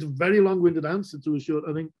I think it's a very long-winded answer to a short,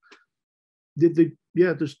 I think,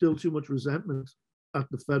 there's still too much resentment at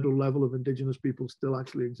the federal level of Indigenous people still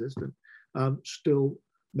actually existing, still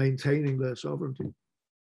maintaining their sovereignty,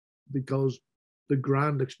 because the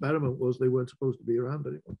grand experiment was they weren't supposed to be around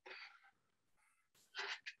anymore.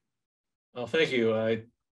 Well, thank you. A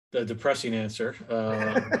depressing answer,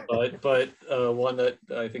 but one that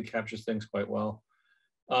I think captures things quite well.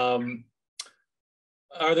 Are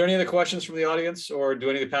there any other questions from the audience, or do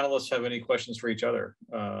any of the panelists have any questions for each other?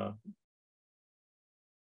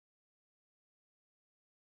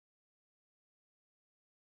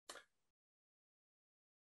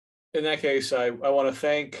 In that case, I want to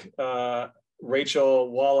thank Rachel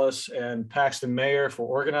Wallace and Paxton Mayer for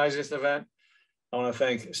organizing this event. I want to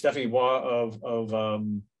thank Stephanie Bois of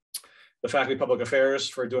the Faculty of Public Affairs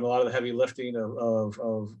for doing a lot of the heavy lifting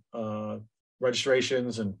of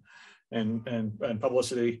registrations and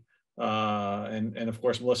publicity, and of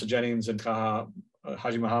course Melissa Jennings and Kaha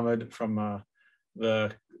Haji Muhammad from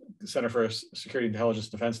the Center for Security, Intelligence,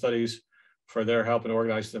 Defense Studies for their help in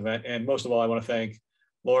organizing the event. And most of all, I want to thank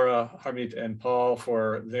Laura, Harmeet, and Paul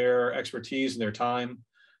for their expertise and their time.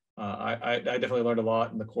 I definitely learned a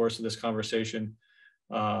lot in the course of this conversation.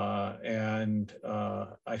 And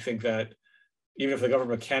I think that even if the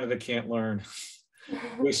government of Canada can't learn,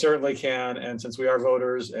 we certainly can. And since we are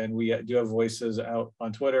voters and we do have voices out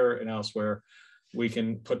on Twitter and elsewhere, we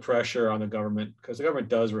can put pressure on the government, because the government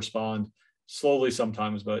does respond slowly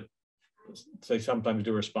sometimes, but they sometimes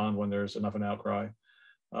do respond when there's enough an outcry.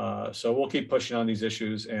 So we'll keep pushing on these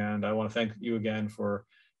issues, and I want to thank you again for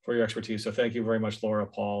your expertise. So thank you very much, Laura,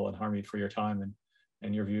 Paul, and Harmeet, for your time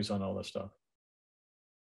and your views on all this stuff.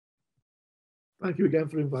 Thank you again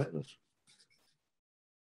for inviting us.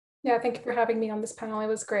 Yeah, thank you for having me on this panel. It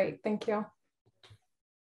was great. Thank you. All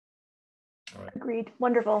right. Agreed.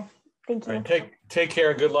 Wonderful. Thank you. Right. Take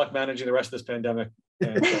care and good luck managing the rest of this pandemic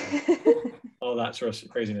and all that sort of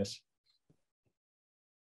craziness.